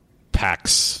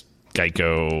PAX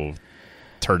Geico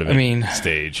tournament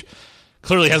stage.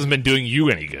 Clearly hasn't been doing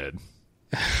you any good.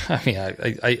 I mean,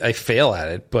 I fail at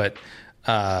it, but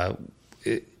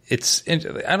it's.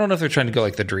 I don't know if they're trying to go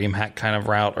like the DreamHack kind of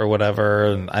route or whatever,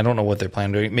 and I don't know what they're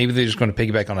planning on doing. Maybe they're just going to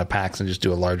piggyback on a PAX and just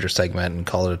do a larger segment and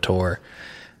call it a tour.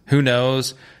 Who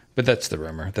knows? But that's the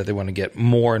rumor, that they want to get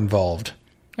more involved.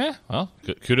 Yeah, well,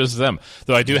 kudos to them.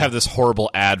 Though I do have this horrible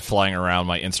ad flying around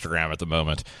my Instagram at the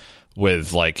moment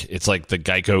with it's like the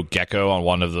Geico Gecko on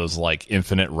one of those like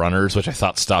infinite runners, which I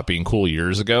thought stopped being cool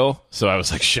years ago. So I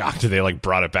was like shocked that they like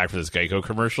brought it back for this Geico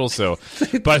commercial. So,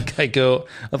 but Geico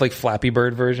of like Flappy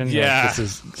Bird version. Yeah, this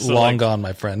is long gone,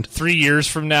 my friend. 3 years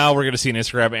from now, we're going to see an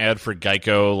Instagram ad for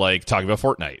Geico like talking about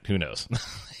Fortnite. Who knows?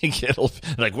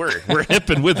 We're hip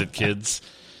and with it, kids.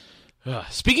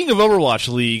 Speaking of Overwatch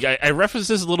League, I referenced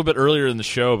this a little bit earlier in the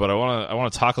show, but I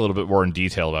want to talk a little bit more in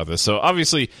detail about this. So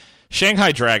obviously,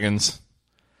 Shanghai Dragons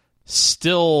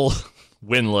still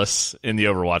winless in the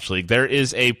Overwatch League. There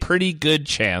is a pretty good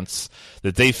chance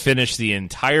that they finish the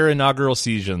entire inaugural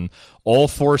season, all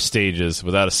 4 stages,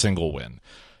 without a single win.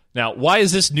 Now, why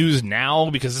is this news now?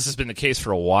 Because this has been the case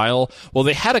for a while. Well,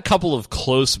 they had a couple of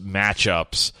close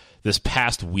matchups this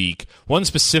past week, one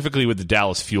specifically with the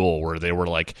Dallas Fuel, where they were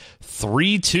like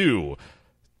 3-2,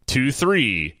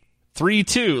 2-3,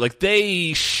 3-2. Like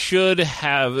they should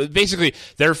have, basically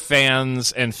their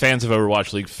fans and fans of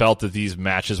Overwatch League felt that these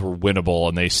matches were winnable,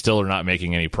 and they still are not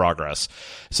making any progress.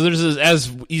 So there's this, as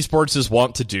esports is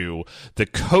wont to do, the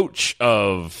coach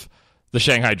of the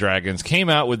Shanghai Dragons came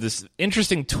out with this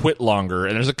interesting twit-longer,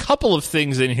 and there's a couple of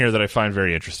things in here that I find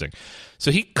very interesting. So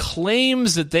he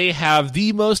claims that they have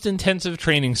the most intensive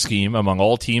training scheme among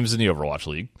all teams in the Overwatch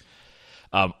League,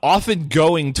 often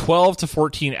going 12 to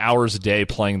 14 hours a day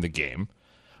playing the game.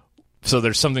 So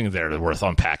there's something there that's worth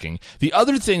unpacking. The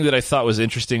other thing that I thought was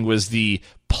interesting was the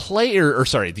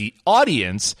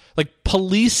audience, like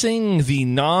policing the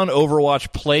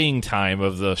non-Overwatch playing time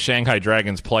of the Shanghai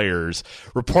Dragons players,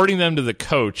 reporting them to the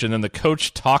coach, and then the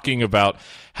coach talking about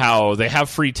how they have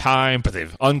free time, but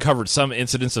they've uncovered some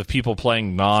incidents of people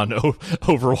playing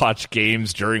non-Overwatch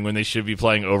games during when they should be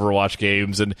playing Overwatch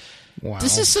games. And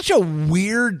This is such a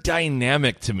weird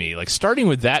dynamic to me. Like, starting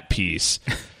with that piece,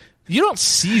 you don't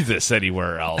see this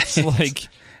anywhere else.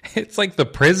 It's like the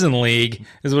prison league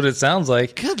is what it sounds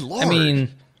like. Good Lord. I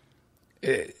mean,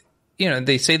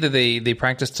 they say that they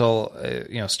practice till,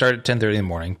 start at 10:30 in the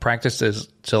morning, practice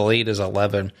till 8 is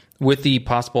 11, with the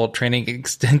possible training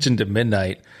extension to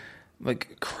midnight.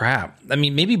 like, crap. I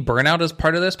mean, maybe burnout is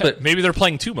part of this, but maybe they're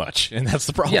playing too much, and that's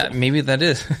the problem. yeah, maybe that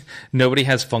is. Nobody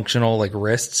has functional like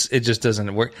wrists. It just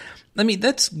doesn't work. I mean,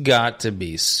 that's got to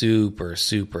be super,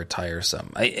 super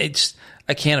tiresome. I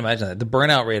can't imagine that. The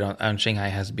burnout rate on Shanghai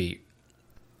has to be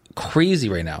crazy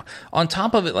right now. On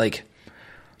top of it, like,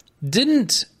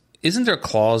 isn't there a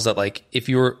clause that, like, if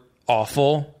you were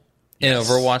awful in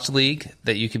Overwatch League,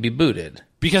 that you could be booted?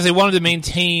 Because they wanted to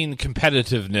maintain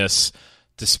competitiveness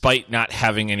despite not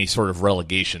having any sort of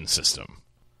relegation system.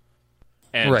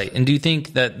 Right. And do you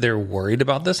think that they're worried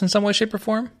about this in some way, shape, or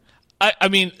form? I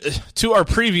mean, to our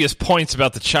previous points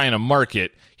about the China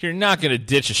market, you're not going to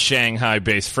ditch a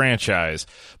Shanghai-based franchise,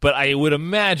 but I would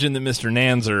imagine that Mr.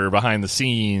 Nanzer behind the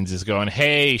scenes is going,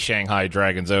 hey, Shanghai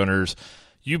Dragons owners,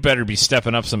 you better be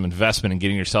stepping up some investment and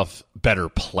getting yourself better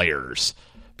players.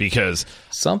 Because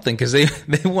they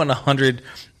want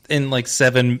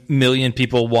 107 million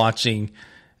people watching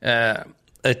a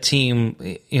team.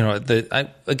 You know,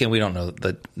 again, we don't know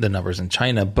the numbers in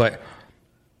China, but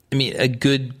I mean, a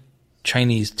good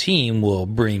Chinese team will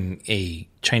bring a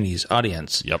Chinese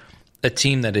audience. Yep. A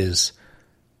team that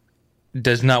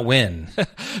does not win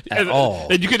at all.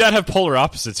 And you could not have polar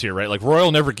opposites here, right? Like,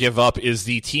 Royal Never Give Up is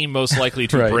the team most likely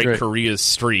to break Korea's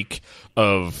streak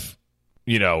of,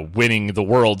 you know, winning the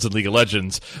Worlds in League of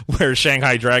Legends, where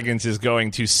Shanghai Dragons is going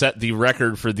to set the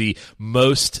record for the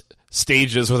most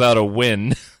stages without a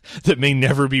win that may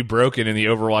never be broken in the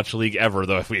Overwatch League ever,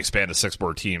 though if we expand to 6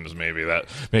 more teams, maybe that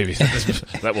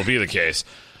will be the case.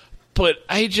 But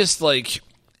I just, like,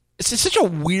 it's such a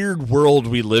weird world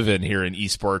we live in here in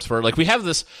esports, where, like,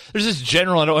 there's this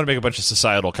general, I don't want to make a bunch of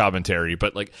societal commentary,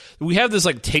 but, like, we have this,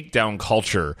 like, takedown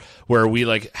culture where we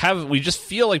just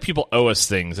feel like people owe us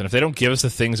things, and if they don't give us the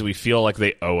things that we feel like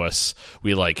they owe us,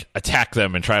 we, like, attack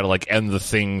them and try to, like, end the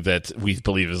thing that we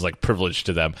believe is, like, privilege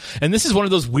to them. And this is one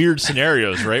of those weird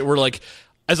scenarios, right, where, like,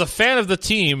 as a fan of the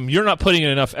team, you're not putting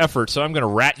in enough effort, so I'm going to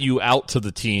rat you out to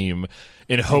the team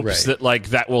in hopes that, like,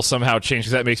 that will somehow change,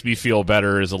 because that makes me feel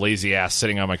better as a lazy ass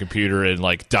sitting on my computer in,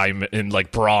 like, diamond in,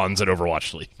 like, bronze at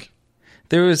Overwatch League.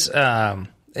 There was a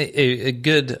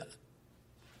good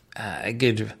I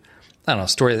don't know,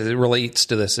 story that relates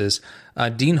to this is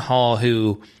Dean Hall,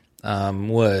 who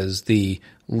was the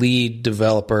lead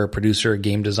developer, producer,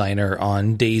 game designer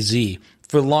on DayZ.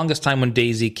 For the longest time when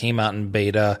DayZ came out in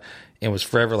beta, it was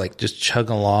forever, like, just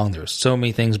chugging along. There were so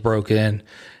many things broken,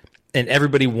 and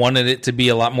everybody wanted it to be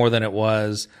a lot more than it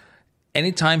was.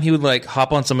 Anytime he would, like,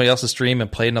 hop on somebody else's stream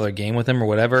and play another game with him or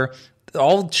whatever,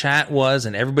 all chat was,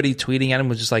 and everybody tweeting at him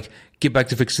was just like, get back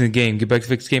to fixing the game, get back to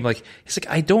fixing the game. Like, he's like,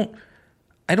 I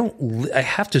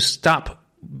have to stop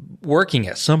working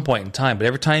at some point in time. But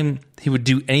every time he would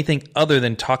do anything other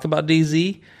than talk about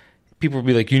DayZ, people would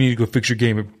be like, you need to go fix your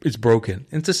game, it's broken.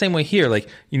 And it's the same way here, like,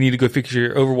 you need to go fix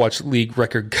your Overwatch League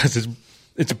record because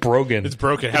it's broken. It's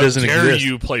broken. How dare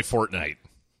you play Fortnite?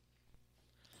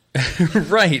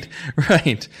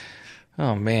 Right.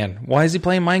 Oh, man. Why is he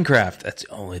playing Minecraft? That's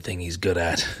the only thing he's good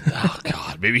at. Oh,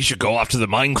 God. Maybe he should go off to the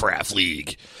Minecraft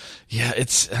League. Yeah,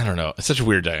 I don't know. It's such a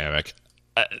weird dynamic.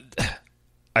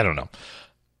 I don't know.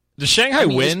 Does Shanghai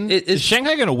win? Is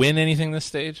Shanghai going to win anything this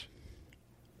stage?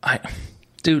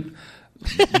 Dude,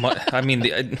 I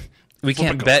mean, we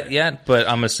can't bet yet, but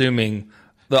I'm assuming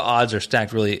the odds are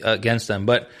stacked really against them.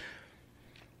 But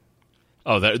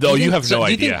you have no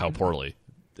idea how poorly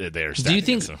they are stacked. Do you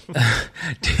think?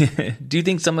 Do you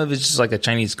think some of it's just like a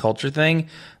Chinese culture thing?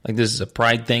 Like, this is a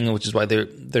pride thing, which is why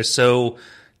they're so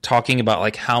talking about,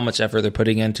 like, how much effort they're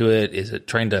putting into it. Is it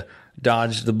trying to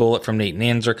dodge the bullet from Nate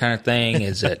Nanzer kind of thing?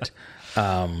 Is it?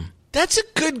 That's a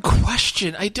good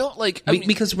question. I don't like...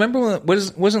 because remember when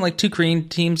wasn't like 2 Korean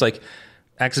teams, like,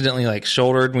 accidentally, like,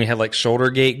 shouldered, and we had, like,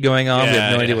 shouldergate going on. We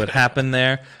have no idea what happened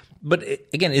there. But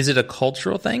again, is it a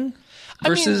cultural thing?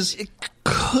 Versus... it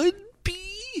could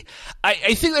be.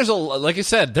 I think like I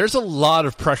said, there's a lot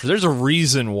of pressure. There's a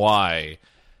reason why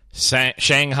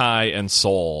Shanghai and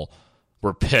Seoul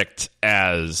were picked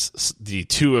as the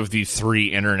 2 of the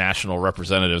 3 international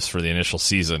representatives for the initial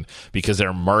season, because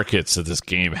they're markets that this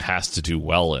game has to do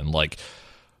well in. Like,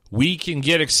 we can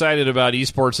get excited about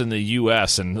esports in the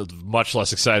US and much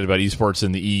less excited about esports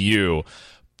in the EU,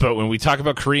 but when we talk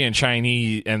about Korea and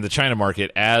Chinese and the China market,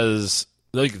 as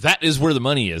like, that is where the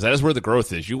money is. That is where the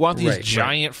growth is. You want these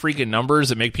giant freaking numbers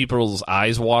that make people's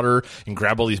eyes water and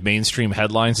grab all these mainstream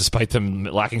headlines despite them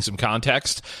lacking some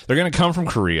context. They're going to come from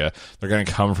Korea. They're going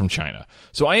to come from China.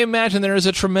 So I imagine there is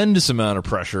a tremendous amount of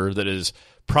pressure that is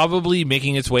probably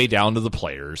making its way down to the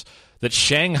players, that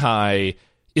Shanghai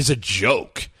is a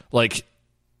joke. Like,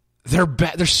 they're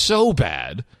bad. They're so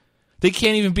bad. They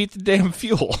can't even beat the damn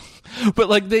Fuel. But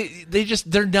like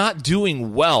they're not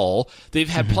doing well. They've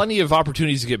had plenty of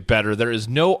opportunities to get better. There is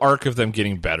no arc of them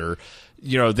getting better.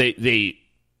 You know, they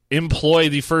employ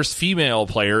the first female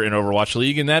player in Overwatch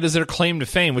League, and that is their claim to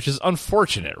fame, which is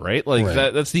unfortunate, right? Like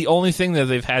that's the only thing that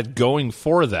they've had going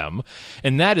for them,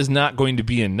 and that is not going to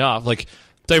be enough. Like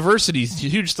diversity is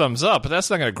huge thumbs up, but that's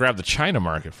not going to grab the China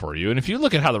market for you. And if you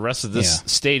look at how the rest of this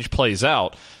stage plays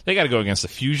out, they got to go against the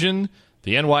Fusion,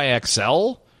 the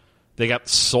NYXL, they got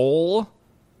Seoul,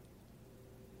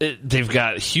 they've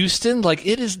got Houston. Like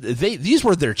these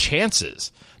were their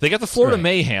chances. They got the Florida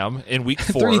Mayhem in week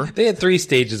 4. They had 3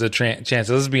 stages of chances.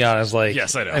 Let's be honest. Like,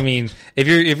 yes, I know. I mean, if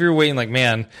you're waiting, like,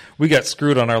 man, we got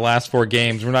screwed on our last 4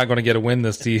 games. We're not going to get a win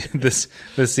this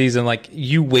season. Like,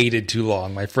 you waited too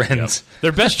long, my friends. Yep.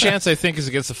 Their best chance, I think, is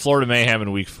against the Florida Mayhem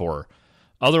in week 4.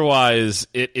 Otherwise,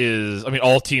 it is, I mean,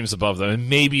 all teams above them, and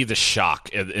maybe the Shock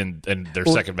in their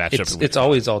second matchup. It's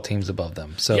always all teams above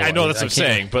them. So yeah, I know that's what I'm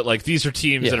saying, but like these are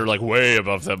teams that are like way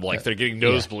above them. Like they're getting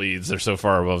nosebleeds. They're so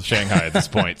far above Shanghai at this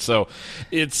point. So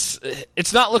it's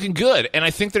not looking good, and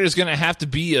I think there's going to have to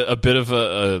be a bit of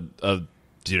a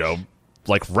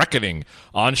like reckoning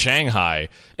on Shanghai.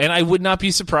 And I would not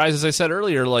be surprised, as I said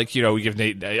earlier, like, you know, we give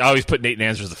Nate, I always put Nate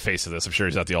Nanzer as the face of this. I'm sure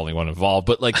he's not the only one involved,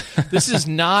 but like, this is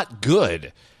not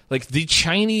good. Like, the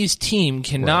Chinese team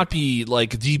cannot be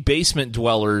like the basement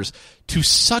dwellers to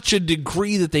such a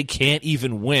degree that they can't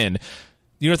even win.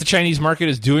 You know what the Chinese market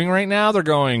is doing right now? They're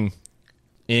going,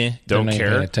 don't care.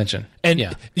 Paying attention.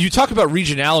 And you talk about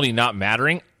regionality not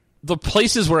mattering. The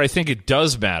places where I think it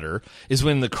does matter is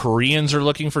when the Koreans are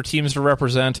looking for teams to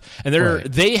represent, and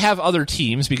they have other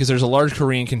teams because there's a large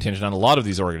Korean contingent on a lot of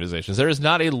these organizations. There is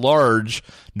not a large,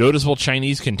 noticeable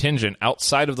Chinese contingent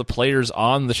outside of the players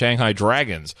on the Shanghai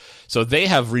Dragons. So they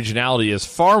have regionality as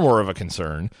far more of a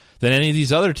concern than any of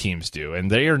these other teams do,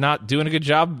 and they are not doing a good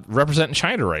job representing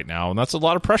China right now, and that's a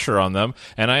lot of pressure on them,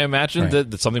 and I imagine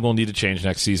that something will need to change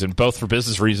next season, both for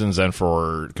business reasons and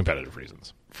for competitive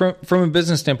reasons. From a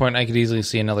business standpoint, I could easily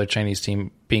see another Chinese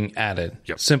team being added.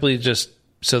 Yep. Simply just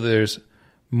so there's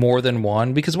more than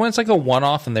one. Because when it's like a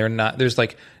one-off and there's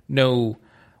like no...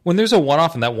 When there's a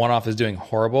one-off and that one-off is doing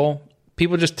horrible,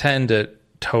 people just tend to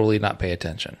totally not pay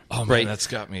attention. Oh, man, that's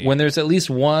got me. When there's at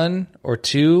least one or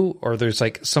two, or there's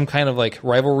like some kind of like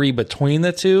rivalry between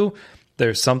the two,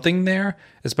 there's something there,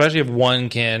 especially if one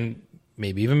can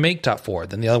maybe even make top 4.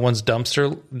 Then the other one's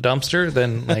dumpster,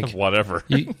 then like... Whatever.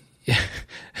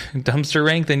 Dumpster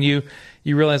rank, then you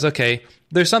realize, okay,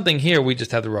 there's something here, we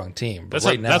just have the wrong team. But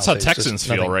that's how Texans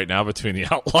feel right now between the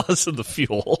Outlaws and the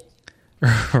Fuel.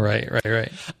 Right.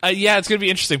 Yeah, it's going to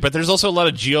be interesting, but there's also a lot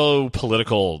of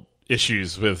geopolitical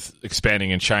issues with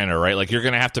expanding in China, right? Like, you're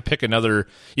going to have to pick either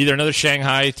another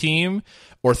Shanghai team,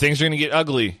 or things are going to get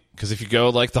ugly. Because if you go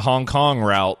like the Hong Kong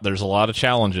route, there's a lot of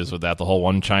challenges with that, the whole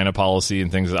one China policy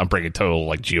and things. I'm bringing total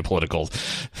like geopolitical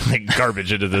like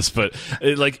garbage into this, but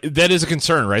that is a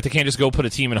concern, right? They can't just go put a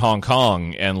team in Hong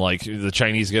Kong and like the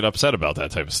Chinese get upset about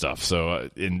that type of stuff. So,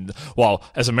 while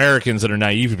as Americans that are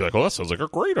naive, you'd be like, "Oh, that sounds like a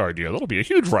great idea. That'll be a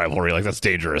huge rivalry." Like, that's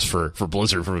dangerous for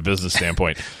Blizzard from a business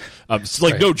standpoint.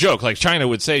 No joke. Like, China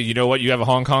would say, you know what? You have a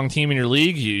Hong Kong team in your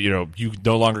league. You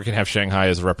no longer can have Shanghai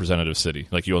as a representative city.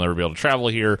 Like, you'll never be able to travel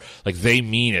here. Like, they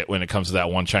mean it when it comes to that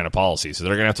one China policy. So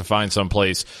they're going to have to find some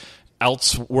place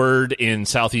elsewhere in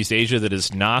Southeast Asia that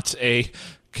is not a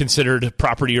considered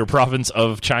property or province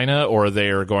of China, or they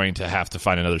are going to have to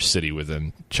find another city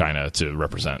within China to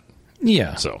represent.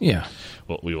 Yeah. So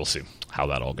well, we will see how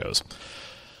that all goes.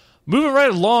 Moving right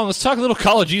along, let's talk a little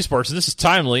college esports. This is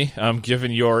timely,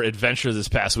 given your adventure this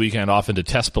past weekend off into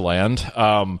TESPA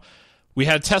land. We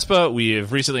had TESPA. We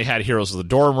have recently had Heroes of the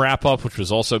Dorm wrap-up, which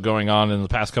was also going on in the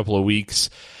past couple of weeks.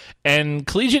 And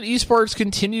collegiate esports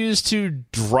continues to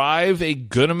drive a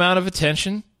good amount of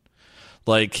attention.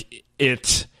 Like,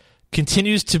 it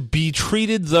continues to be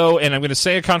treated, though, and I'm going to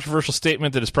say a controversial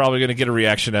statement that is probably going to get a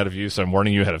reaction out of you, so I'm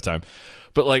warning you ahead of time.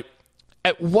 But, like,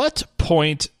 at what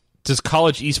point does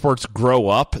college esports grow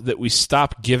up that we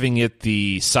stop giving it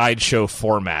the sideshow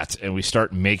format and we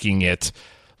start making it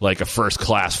like a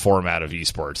first-class format of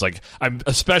esports? Like, I'm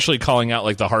especially calling out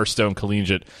like the Hearthstone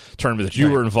collegiate tournament that you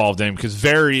were involved in, because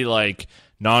very like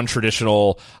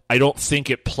non-traditional. I don't think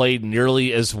it played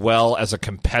nearly as well as a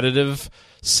competitive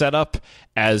setup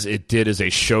as it did as a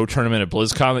show tournament at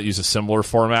BlizzCon that used a similar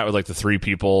format with like the 3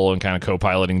 people and kind of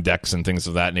co-piloting decks and things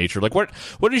of that nature. Like,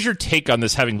 what is your take on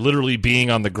this, having literally being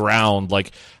on the ground?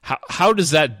 Like, how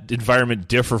does that environment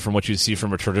differ from what you see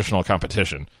from a traditional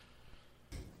competition?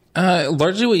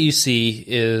 Largely what you see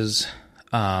is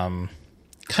kind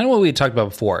of what we had talked about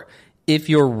before. If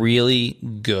you're really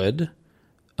good,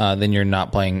 then you're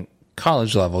not playing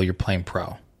college level, you're playing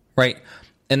pro, right?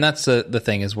 And that's the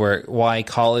thing is why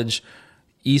college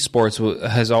esports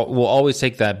will always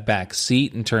take that back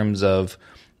seat in terms of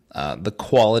the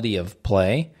quality of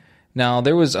play. Now,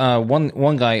 there was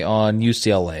one guy on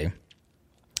UCLA,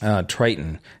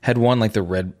 Triton, had won like the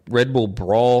Red Bull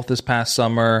Brawl this past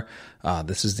summer.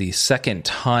 This is the second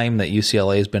time that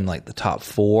UCLA has been like the top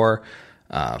 4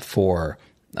 for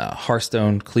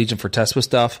Hearthstone Collegiate for TESPA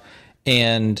stuff.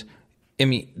 And I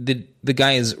mean, the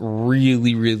guy is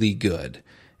really, really good.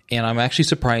 And I'm actually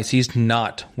surprised he's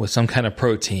not with some kind of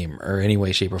pro team or any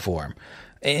way, shape, or form.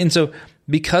 And so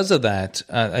because of that,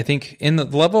 I think in the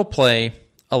level of play,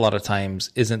 a lot of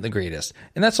times isn't the greatest.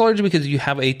 And that's largely because you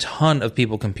have a ton of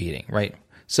people competing, right?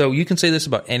 So you can say this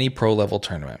about any pro level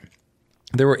tournament.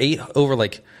 There were over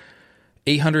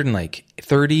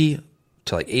 830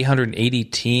 to like 880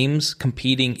 teams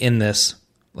competing in this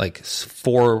like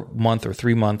 4-month or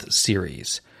 3-month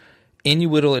series. And you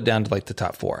whittle it down to like the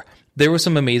top 4. There were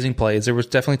some amazing plays. There was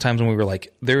definitely times when we were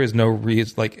like, there is no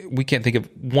reason, like we can't think of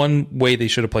one way they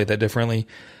should have played that differently.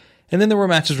 And then there were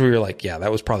matches where you're like, yeah,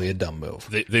 that was probably a dumb move.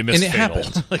 They missed, and it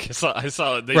happened. Like I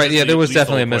saw it. Right, yeah, there was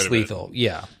definitely a miss lethal.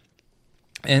 Yeah.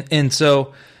 And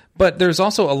so, but there's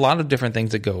also a lot of different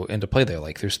things that go into play there.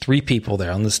 Like there's 3 people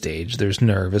there on the stage. There's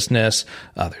nervousness.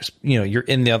 There's, you're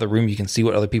in the other room. You can see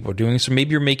what other people are doing. So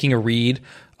maybe you're making a read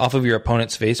off of your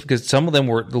opponent's face because some of them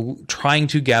were trying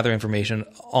to gather information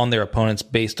on their opponents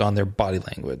based on their body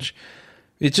language.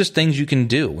 It's just things you can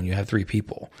do when you have 3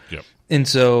 people. Yep. And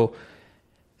so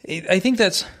I think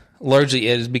that's largely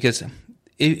it, is because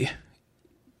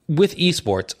with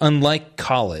esports, unlike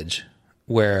college,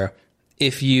 where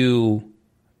if you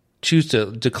choose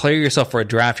to declare yourself for a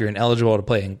draft, you're ineligible to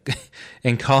play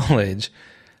in college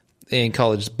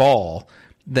ball,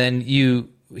 then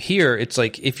here it's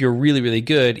like if you're really, really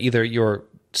good, either you're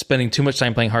spending too much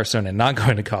time playing Hearthstone and not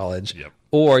going to college, yep,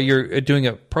 or you're doing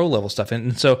a pro level stuff.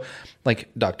 And so like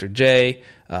Dr. J,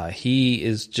 he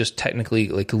is just technically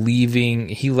like leaving.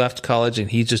 He left college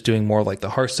and he's just doing more like the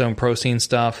Hearthstone pro scene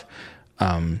stuff.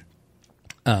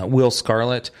 Will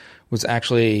Scarlett was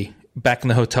actually back in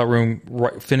the hotel room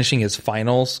finishing his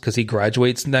finals because he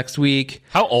graduates next week.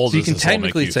 How old so does this all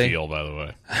make you feel, by the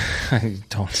way?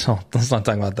 Let's not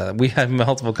talk about that. We had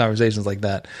multiple conversations like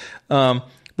that.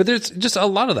 But there's just a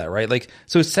lot of that, right? Like,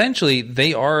 so essentially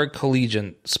they are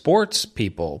collegiate sports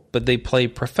people, but they play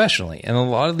professionally. And a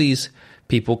lot of these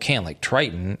people can. Like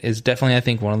Triton is definitely, I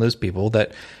think, one of those people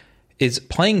that is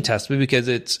playing TESPA because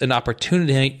it's an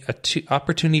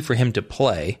opportunity for him to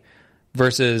play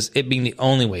versus it being the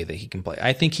only way that he can play.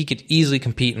 I think he could easily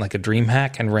compete in like a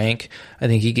DreamHack and rank. I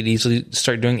think he could easily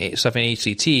start doing stuff in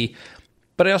HCT.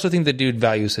 But I also think the dude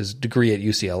values his degree at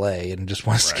UCLA and just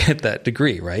wants to get that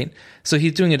degree, right? So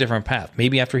he's doing a different path.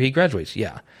 Maybe after he graduates,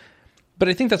 yeah. But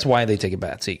I think that's why they take a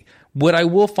bad seat. What I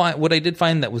did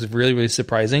find that was really, really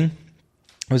surprising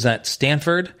was that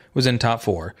Stanford was in top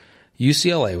 4,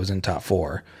 UCLA was in top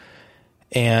 4,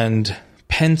 and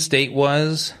Penn State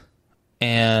was,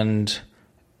 and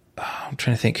I'm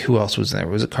trying to think who else was there.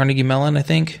 Was it Carnegie Mellon, I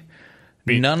think?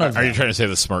 None of them. Are you trying to say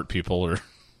the smart people are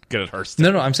good at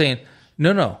Hearthstone? No, I'm saying...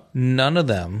 No. None of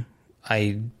them.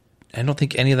 I don't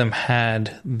think any of them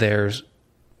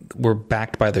were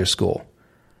backed by their school.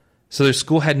 So their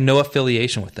school had no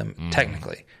affiliation with them,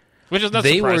 technically. Which is not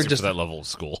surprising for that level of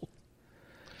school.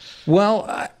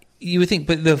 Well, you would think,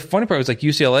 but the funny part was like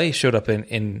UCLA showed up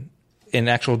in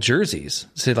actual jerseys,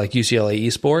 say like UCLA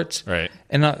esports, right?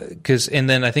 And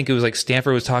then I think it was like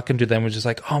Stanford was talking to them, was just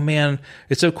like, oh man,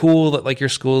 it's so cool that like your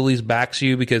school at least backs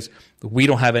you because we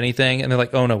don't have anything, and they're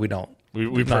like, oh no, we don't. We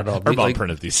not at all. Our mom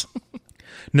printed these.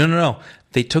 No.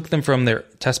 They took them from their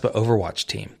TESPA Overwatch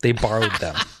team. They borrowed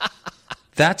them.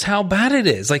 That's how bad it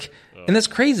is. Like, and that's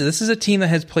crazy. This is a team that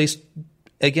has placed,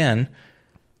 again,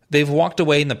 they've walked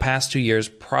away in the past 2 years,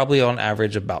 probably on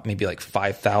average about maybe like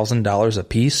 $5,000 a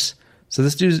piece. So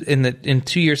this dude in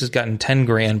 2 years has gotten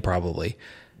 $10,000 probably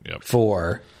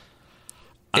for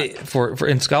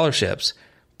in scholarships.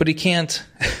 But he can't.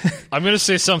 I'm going to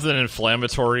say something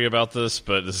inflammatory about this,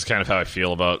 but this is kind of how I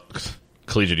feel about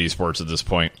collegiate esports at this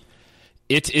point.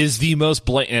 It is the most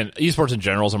blatant. Esports in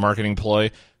general is a marketing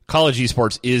ploy. College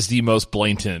esports is the most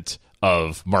blatant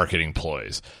of marketing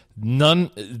ploys.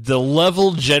 The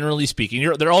level, generally speaking,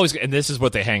 they're always, and this is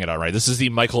what they hang it on, right? This is the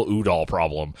Michael Udall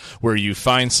problem, where you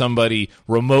find somebody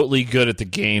remotely good at the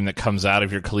game that comes out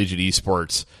of your collegiate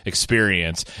esports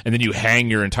experience, and then you hang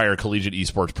your entire collegiate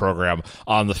esports program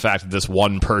on the fact that this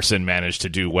one person managed to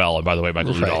do well. And by the way,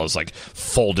 Michael Udall is like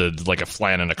folded like a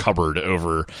flan in a cupboard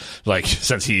over, like,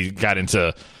 since he got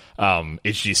into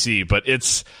HGC. But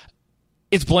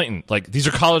it's blatant. Like, these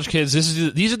are college kids.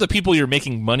 These are the people you're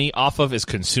making money off of as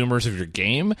consumers of your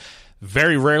game.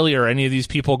 Very rarely are any of these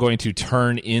people going to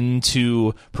turn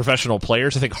into professional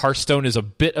players. I think Hearthstone is a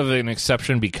bit of an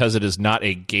exception because it is not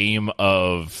a game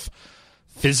of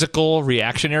physical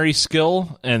reactionary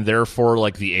skill, and therefore,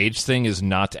 like, the age thing is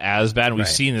not as bad. And we've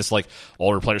seen this, like,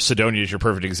 older players. Sidonia is your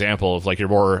perfect example of, like, your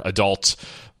more adult,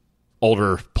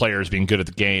 older players being good at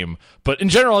the game. But in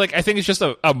general, like, I think it's just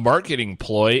a marketing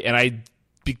ploy, and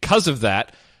because of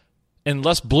that,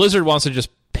 unless Blizzard wants to just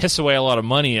piss away a lot of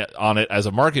money on it as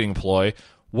a marketing ploy,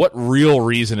 what real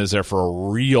reason is there for a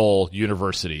real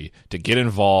university to get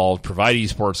involved, provide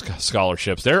esports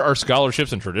scholarships? There are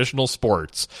scholarships in traditional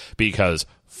sports because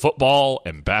football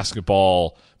and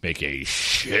basketball make a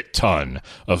shit ton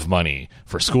of money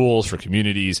for schools, for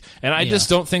communities, and I just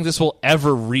don't think this will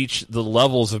ever reach the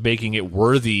levels of making it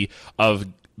worthy of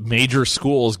major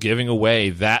schools giving away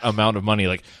that amount of money.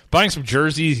 Like, buying some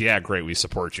jerseys, yeah, great, we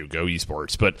support you, go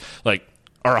esports, but, like,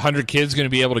 are 100 kids going to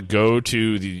be able to go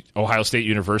to the Ohio State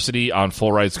University on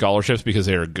full ride scholarships because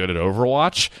they are good at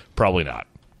Overwatch? Probably not.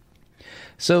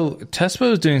 So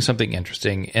TESPA is doing something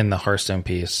interesting in the Hearthstone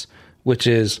piece, which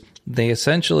is they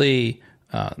essentially,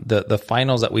 the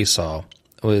finals that we saw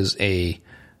was a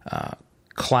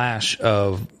clash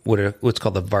of what's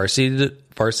called the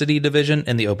varsity division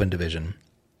and the open division.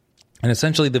 And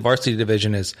essentially the varsity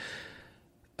division is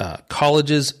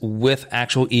colleges with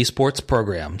actual esports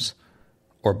programs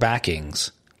or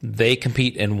backings. They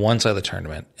compete in one side of the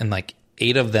tournament, and like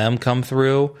 8 of them come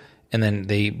through, and then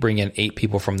they bring in 8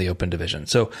 people from the open division.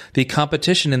 So the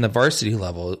competition in the varsity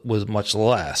level was much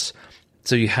less.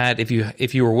 So you had, if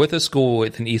you were with a school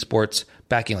with an esports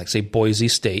backing, like say Boise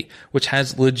State, which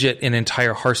has legit an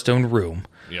entire Hearthstone room.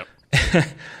 Yep.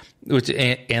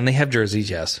 And they have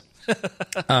jerseys, yes.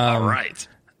 All right.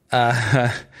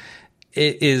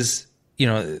 It is,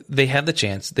 they had the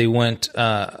chance. They went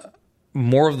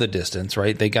more of the distance,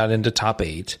 right? They got into top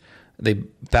 8. They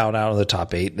bowed out of the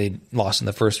top 8. They lost in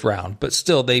the first round, but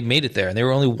still they made it there. And they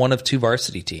were only one of 2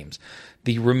 varsity teams.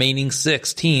 The remaining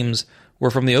 6 teams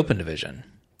were from the open division.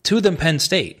 2 of them Penn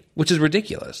State, which is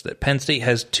ridiculous that Penn State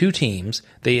has 2 teams.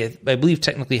 They, I believe,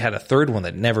 technically had a third one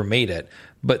that never made it,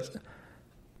 but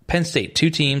Penn State, 2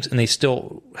 teams, and they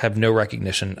still have no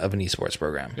recognition of an esports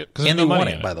program. Yep, and they won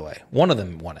it, by the way. One of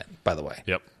them won it, by the way.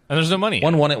 Yep. And there's no money.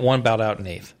 One won it, one bowed out in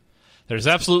 8th. There's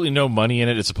absolutely no money in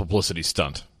it. It's a publicity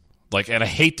stunt. Like, and I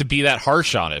hate to be that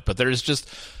harsh on it, but there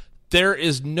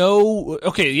is no,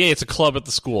 okay, yeah, it's a club at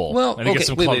the school. Well, and it gets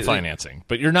some club financing.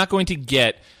 But you're not going to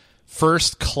get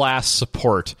first-class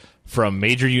support from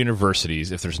major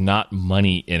universities if there's not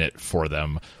money in it for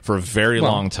them for a very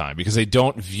long time, because they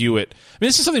don't view it. I mean,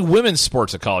 this is something women's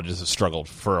sports at colleges have struggled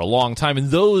for a long time, and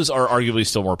those are arguably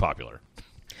still more popular.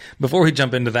 Before we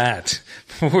jump into that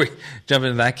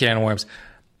can of worms,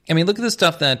 I mean, look at the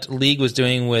stuff that League was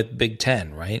doing with Big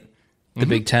Ten, right? The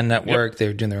Big Ten Network, they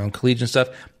were doing their own collegiate stuff,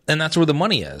 and that's where the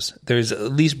money is. There's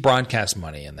at least broadcast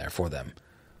money in there for them,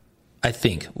 I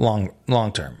think, long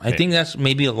term. I think that's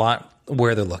maybe a lot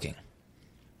where they're looking.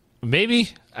 Maybe.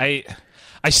 I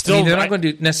still... I mean, they're not going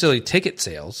to do necessarily ticket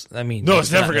sales. I mean... No,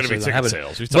 it's never going to be ticket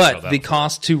sales. We've talked but about that the before.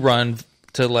 cost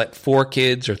to let 4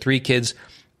 kids or 3 kids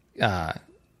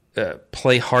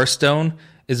play Hearthstone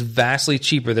is vastly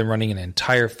cheaper than running an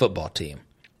entire football team,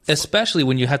 especially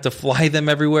when you have to fly them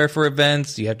everywhere for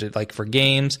events. You have to, like, for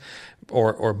games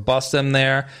or bus them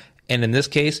there. And in this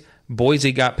case,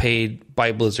 Boise got paid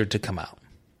by Blizzard to come out.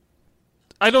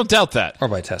 I don't doubt that. Or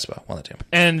by TESPA, one of the 2.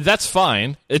 And that's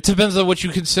fine. It depends on what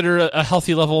you consider a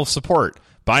healthy level of support.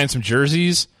 Buying some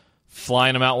jerseys,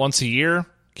 flying them out once a year,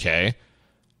 okay.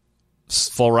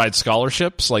 Full ride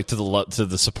scholarships, like to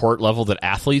the support level that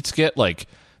athletes get, like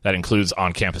that includes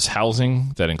on-campus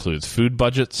housing, that includes food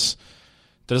budgets.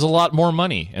 There's a lot more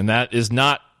money, and that is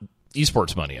not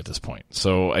esports money at this point.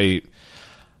 So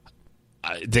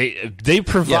they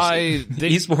provide...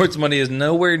 Yes, esports money is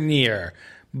nowhere near,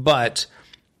 but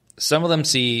some of them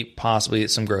see possibly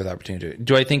some growth opportunity.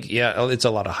 Do I think, it's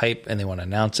a lot of hype and they want to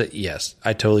announce it? Yes,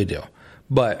 I totally do.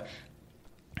 But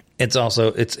it's also,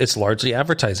 it's largely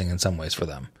advertising in some ways for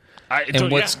them.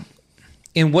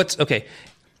 Okay,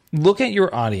 look at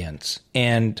your audience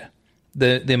and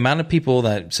the amount of people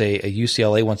that say a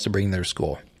UCLA wants to bring their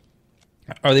school.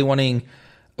 Are they wanting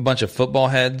a bunch of football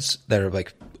heads that are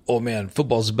like, oh man,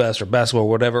 football's the best, or basketball or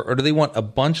whatever? Or do they want a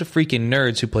bunch of freaking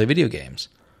nerds who play video games?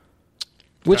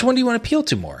 Which one do you want to appeal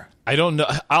to more? I don't know.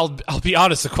 I'll be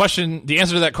honest. The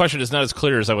answer to that question is not as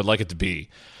clear as I would like it to be.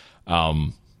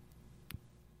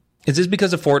 Is this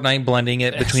because of Fortnite blending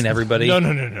it between everybody? No.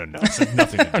 It's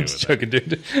nothing to do I'm with just joking,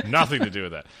 dude. Nothing to do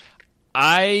with that.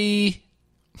 I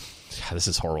this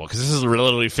is horrible because this is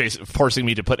literally forcing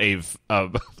me to put a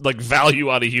like value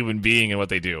on a human being and what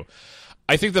they do.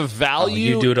 I think the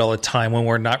value... you do it all the time when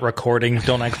we're not recording.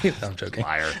 Don't act like... I'm joking.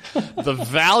 Liar. The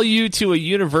value to a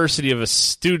university of a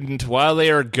student while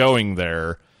they are going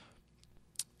there,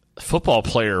 a football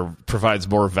player provides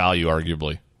more value,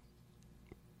 arguably.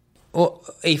 Well,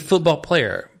 a football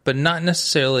player, but not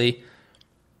necessarily...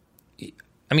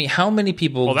 I mean, how many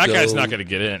people Well, that guy's not going to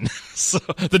get in. So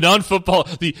the non-football...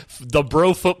 The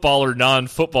bro footballer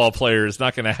non-football player is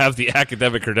not going to have the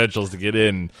academic credentials to get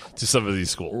in to some of these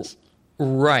schools.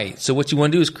 Right. So what you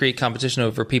want to do is create competition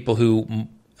over people who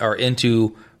are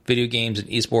into video games and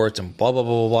esports and blah, blah,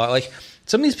 blah, blah, blah. Like,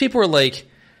 some of these people are like,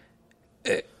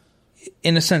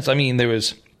 in a sense, I mean, there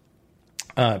was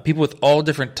people with all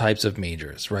different types of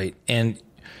majors, right? And,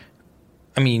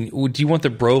 I mean, do you want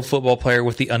the bro football player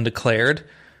with the undeclared?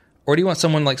 Or do you want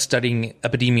someone, like, studying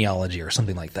epidemiology or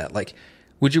something like that? Like,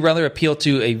 would you rather appeal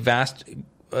to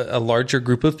a larger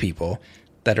group of people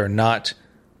that are not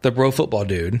the bro football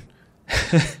dude?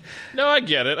 No, I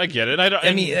get it.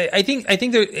 I think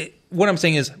what I'm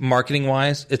saying is, marketing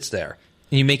wise, it's there.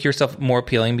 And you make yourself more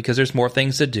appealing because there's more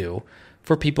things to do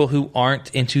for people who aren't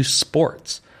into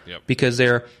sports. Yep. Because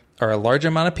there are a large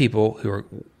amount of people who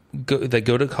that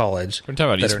go to college We're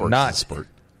talking about that esports are not as a sport.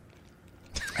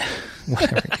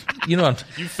 Whatever. You know,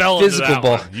 You fell physical into that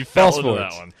ball, one. You fell ball into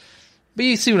sports. that one. But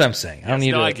you see what I'm saying. I don't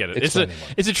need to I get it. explain anymore.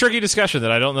 It's a tricky discussion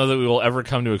that I don't know that we will ever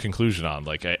come to a conclusion on.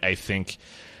 Like, I think...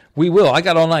 We will. I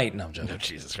got all night. No, I'm joking. Oh,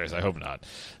 Jesus Christ, I hope not.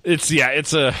 It's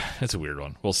a weird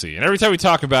one. We'll see. And every time we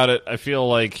talk about it, I feel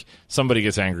like somebody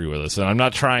gets angry with us. And I'm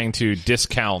not trying to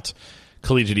discount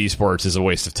collegiate esports as a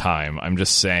waste of time. I'm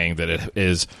just saying that it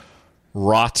is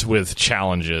wrought with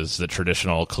challenges that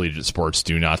traditional collegiate sports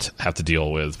do not have to deal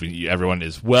with. Everyone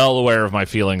is well aware of my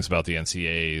feelings about the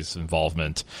NCAA's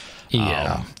involvement.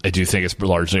 Yeah. I do think it's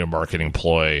largely a marketing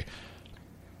ploy.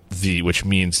 Which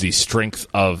means the strength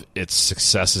of its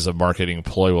success as a marketing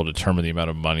ploy will determine the amount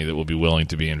of money that will be willing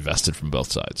to be invested from both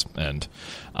sides. And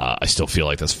I still feel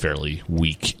like that's fairly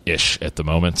weak-ish at the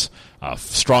moment.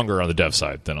 Stronger on the dev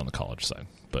side than on the college side,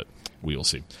 but we will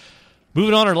see.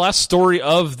 Moving on, our last story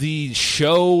of the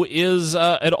show is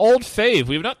an old fave.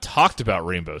 We have not talked about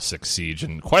Rainbow Six Siege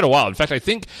in quite a while. In fact, I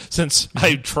think since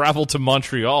I traveled to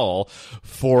Montreal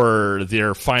for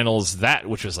their finals,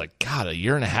 which was like, God, a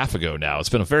year and a half ago now. It's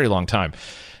been a very long time.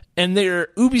 And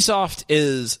Ubisoft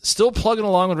is still plugging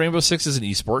along with Rainbow Six as an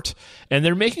esport, and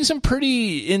they're making some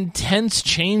pretty intense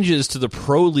changes to the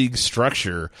Pro League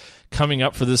structure coming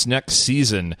up for this next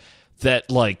season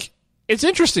that, like... It's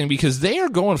interesting because they are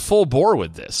going full bore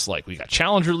with this. Like, we got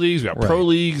challenger leagues, we got pro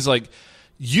leagues. Like,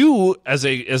 you as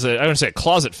a I wouldn't say a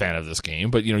closet fan of this game,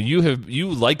 but you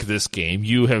like this game.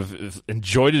 You have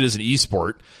enjoyed it as an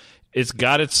esport. It's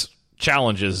got its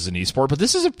challenges as an esport, but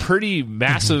this is a pretty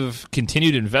massive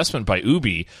continued investment by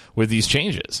Ubi with these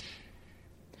changes.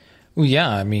 Well, yeah,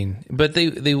 I mean, but they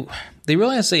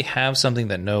realize they have something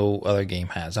that no other game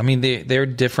has. I mean, they're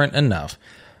different enough.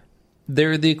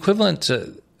 They're the equivalent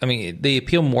to. I mean, they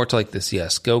appeal more to like the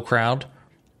CSGO crowd,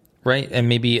 right? And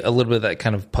maybe a little bit of that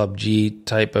kind of PUBG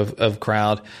type of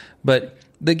crowd. But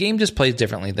the game just plays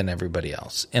differently than everybody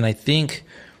else. And I think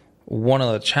one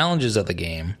of the challenges of the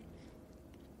game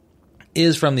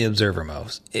is from the observer mode.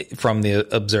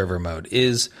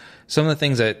 Is some of the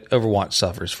things that Overwatch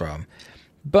suffers from.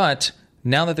 But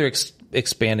now that they're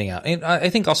expanding out, and I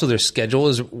think also their schedule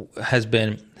has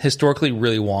been historically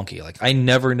really wonky. Like, I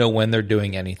never know when they're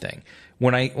doing anything.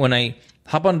 When I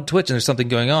hop on Twitch and there's something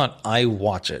going on, I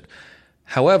watch it.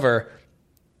 However,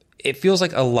 it feels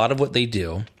like a lot of what they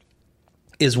do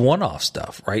is one-off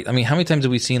stuff, right? I mean, how many times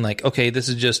have we seen like, okay, this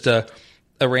is just a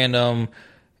random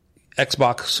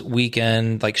Xbox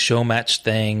weekend like show match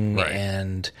thing, right.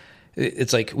 And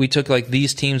it's like we took like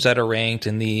these teams that are ranked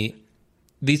and they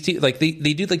do like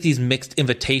these mixed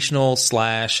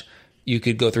invitational / you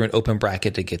could go through an open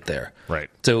bracket to get there, right?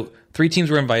 So 3 teams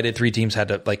were invited. 3 teams had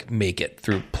to like make it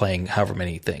through playing however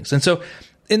many things. And so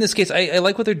in this case, I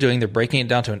like what they're doing. They're breaking it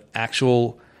down to an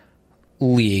actual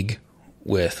league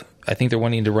with, I think they're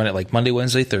wanting to run it like Monday,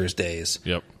 Wednesday, Thursdays.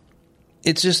 Yep.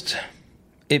 It's just,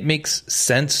 it makes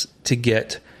sense to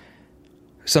get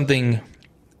something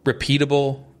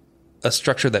repeatable, a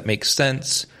structure that makes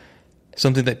sense,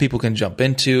 something that people can jump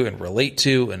into and relate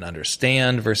to and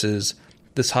understand versus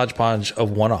this hodgepodge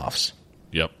of one-offs.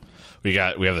 Yep. We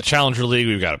have the Challenger League.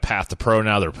 We've got a path to pro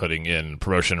now. They're putting in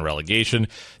promotion and relegation.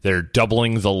 They're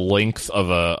doubling the length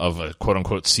of a quote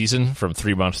unquote season from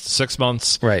 3 months to 6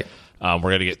 months. Right. We're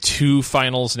going to get 2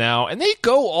 finals now, and they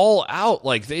go all out.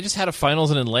 Like, they just had a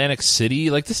finals in Atlantic City.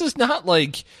 Like, this is not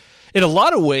like in a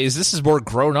lot of ways, this is more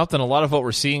grown up than a lot of what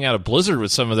we're seeing out of Blizzard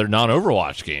with some of their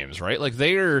non-Overwatch games, right? Like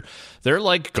they're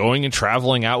like going and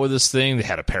traveling out with this thing. They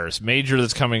had a Paris Major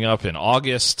that's coming up in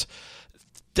August.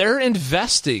 They're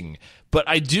investing. But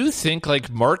I do think like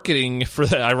marketing for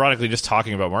that, ironically just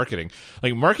talking about marketing,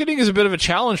 like marketing is a bit of a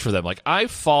challenge for them. Like I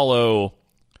follow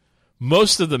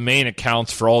most of the main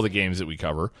accounts for all the games that we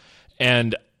cover,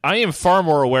 and I am far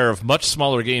more aware of much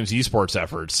smaller games esports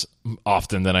efforts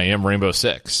often than I am Rainbow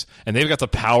Six. And they've got the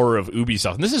power of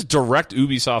Ubisoft. And this is direct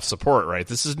Ubisoft support, right?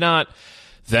 This is not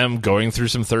them going through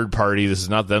some third party. This is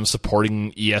not them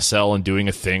supporting ESL and doing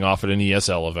a thing off at an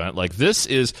ESL event. Like this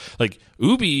is like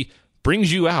Ubi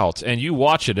brings you out and you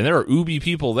watch it, and there are Ubi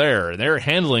people there and they're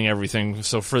handling everything.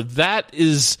 So for that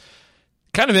is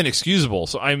kind of inexcusable.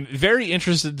 So I'm very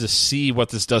interested to see what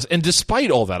this does. And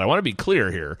despite all that, I want to be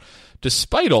clear here,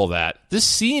 despite all that, this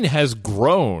scene has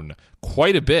grown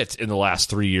quite a bit in the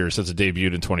last 3 years since it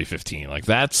debuted in 2015. Like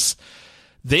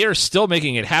they are still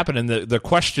making it happen. And the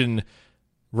question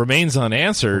remains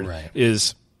unanswered, right,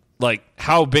 is like,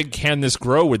 how big can this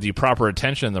grow with the proper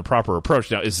attention and the proper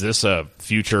approach? Now, is this a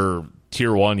future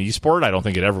tier 1 esport? I don't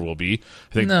think it ever will be.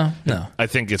 No. I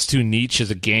think it's too niche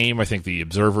as a game. I think the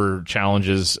observer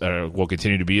challenges will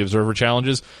continue to be observer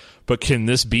challenges. But can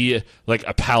this be like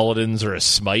a Paladins or a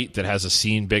Smite that has a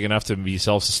scene big enough to be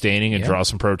self-sustaining and draw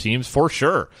some pro teams? For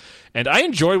sure. And I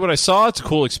enjoyed what I saw. It's a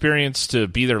cool experience to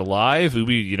be there live.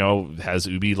 Ubi, has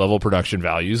Ubi-level production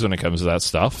values when it comes to that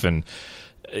stuff. And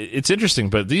it's interesting,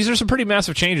 but these are some pretty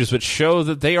massive changes which show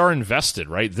that they are invested,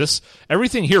 right?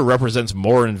 Everything here represents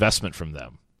more investment from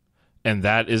them. And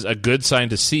that is a good sign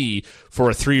to see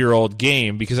for a 3-year-old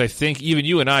game, because I think even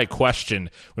you and I questioned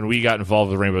when we got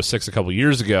involved with Rainbow Six a couple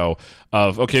years ago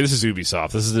of, okay, this is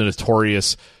Ubisoft. This is a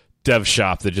notorious dev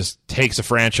shop that just takes a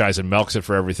franchise and milks it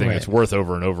for everything it's worth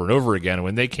over and over and over again. And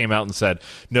when they came out and said,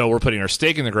 no, we're putting our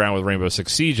stake in the ground with Rainbow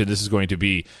Six Siege, and this is going to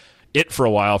be it for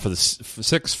a while for the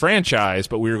Six franchise,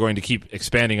 but we're going to keep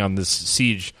expanding on this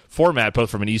Siege format, both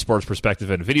from an esports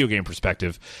perspective and a video game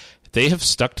perspective, they have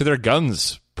stuck to their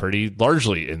guns pretty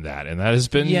largely in that, and that has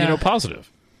been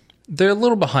positive. They're a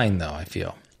little behind, though, I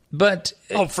feel. But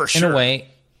for sure. In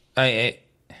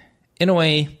a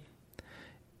way,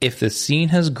 if the scene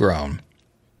has grown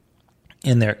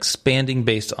and they're expanding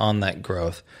based on that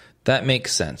growth, that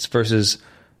makes sense versus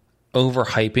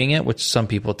overhyping it, which some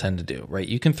people tend to do, right?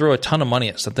 You can throw a ton of money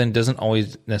at something, it doesn't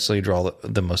always necessarily draw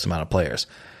the most amount of players.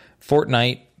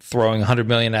 Fortnite throwing $100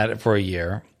 million at it for a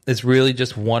year, it's really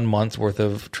just 1 month's worth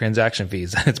of transaction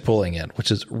fees that it's pulling in, which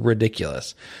is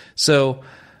ridiculous. So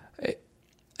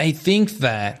I think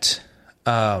that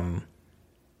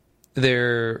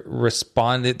they're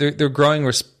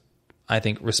growing, I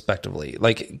think, respectively,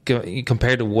 like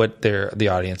compared to what the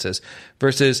audience is.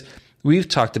 Versus, we've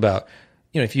talked about,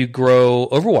 if you grow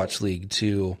Overwatch League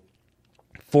to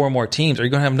 4 more teams, are you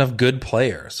going to have enough good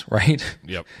players, right?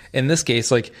 Yep. In this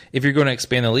case, like, if you're going to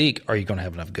expand the league, are you going to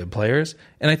have enough good players?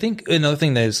 And I think another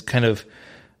thing that has kind of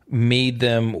made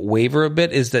them waver a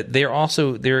bit is that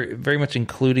they're very much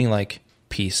including like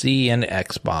PC and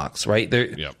Xbox, right?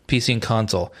 They're PC and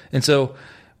console. And so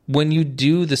when you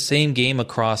do the same game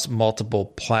across multiple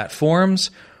platforms,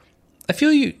 I feel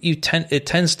it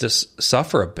tends to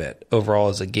suffer a bit overall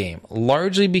as a game,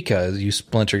 largely because you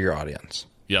splinter your audience.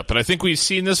 Yeah, but I think we've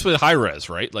seen this with high-res,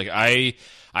 right? Like, I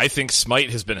think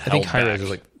Smite has been held back. High-res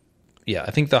is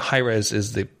I think the high-res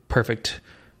is the perfect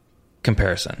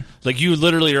comparison. Like, you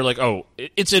literally are like, oh,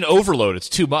 it's an overload. It's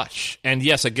too much. And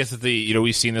yes, I guess that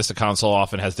we've seen this. The console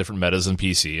often has different metas than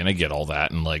PC, and I get all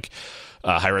that. And, like,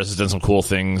 Hi-Res has done some cool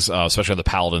things, especially on the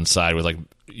Paladin side with, like,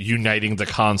 uniting the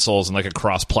consoles and, like, a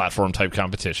cross-platform type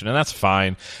competition. And that's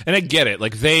fine. And I get it.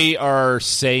 Like, they are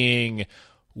saying,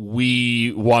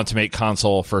 we want to make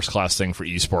console first-class thing for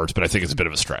esports, but I think it's a bit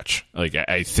of a stretch. Like,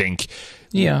 I think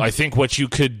what you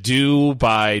could do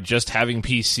by just having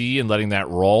PC and letting that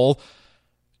roll,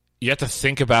 you have to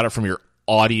think about it from your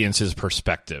audience's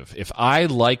perspective. If I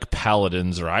like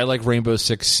Paladins or I like Rainbow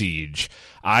Six Siege,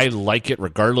 I like it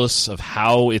regardless of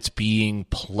how it's being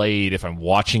played if I'm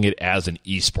watching it as an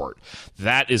esport.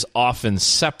 That is often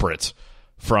separate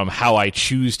from how I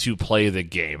choose to play the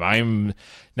game.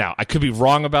 Now, I could be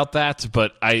wrong about that,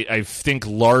 but I think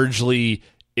largely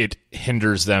it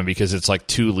hinders them because it's like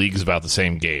 2 leagues about the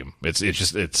same game. It's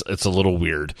a little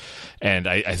weird. And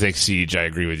I think Siege, I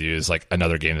agree with you, is like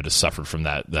another game that has suffered from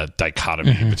that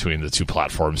dichotomy between the 2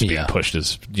 platforms being pushed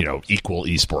as, equal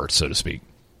esports, so to speak.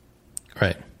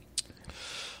 Right.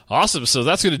 Awesome. So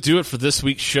that's going to do it for this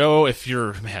week's show. If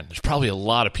you're, man, there's probably a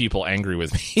lot of people angry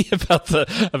with me about the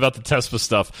TESPA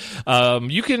stuff.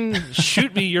 You can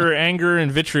shoot me your anger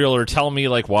and vitriol or tell me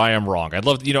like why I'm wrong. I'd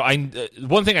love,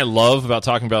 one thing I love about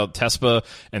talking about TESPA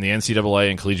and the NCAA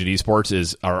and collegiate esports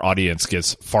is our audience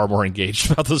gets far more engaged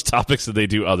about those topics than they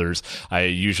do others. I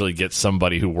usually get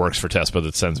somebody who works for TESPA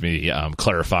that sends me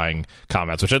clarifying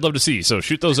comments, which I'd love to see. So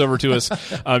shoot those over to us.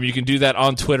 You can do that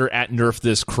on Twitter at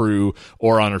NerfThisCrew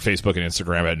or on our Facebook and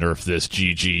Instagram at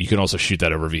NerfThisGG. You can also shoot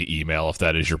that over via email if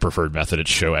that is your preferred method.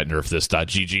 It's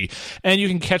show@nerfthis.gg. And you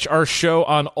can catch our show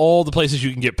on all the places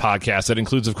you can get podcasts. That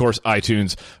includes, of course,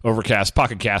 iTunes, Overcast,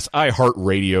 Pocket Cast,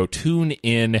 iHeartRadio,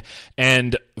 TuneIn,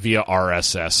 and via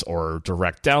RSS or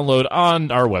direct download on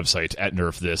our website at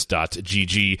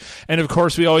nerfthis.gg. And, of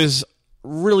course, we always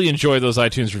really enjoy those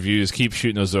iTunes reviews. Keep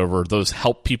shooting those over. Those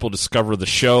help people discover the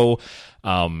show.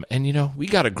 And, we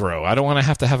got to grow. I don't want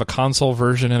to have a console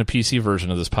version and a PC version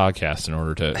of this podcast in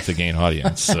order to gain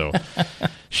audience. So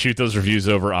shoot those reviews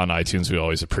over on iTunes. We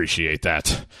always appreciate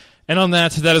that. And on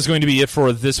that is going to be it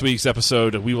for this week's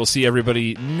episode. We will see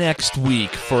everybody next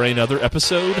week for another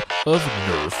episode of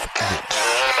Nerf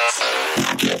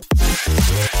This.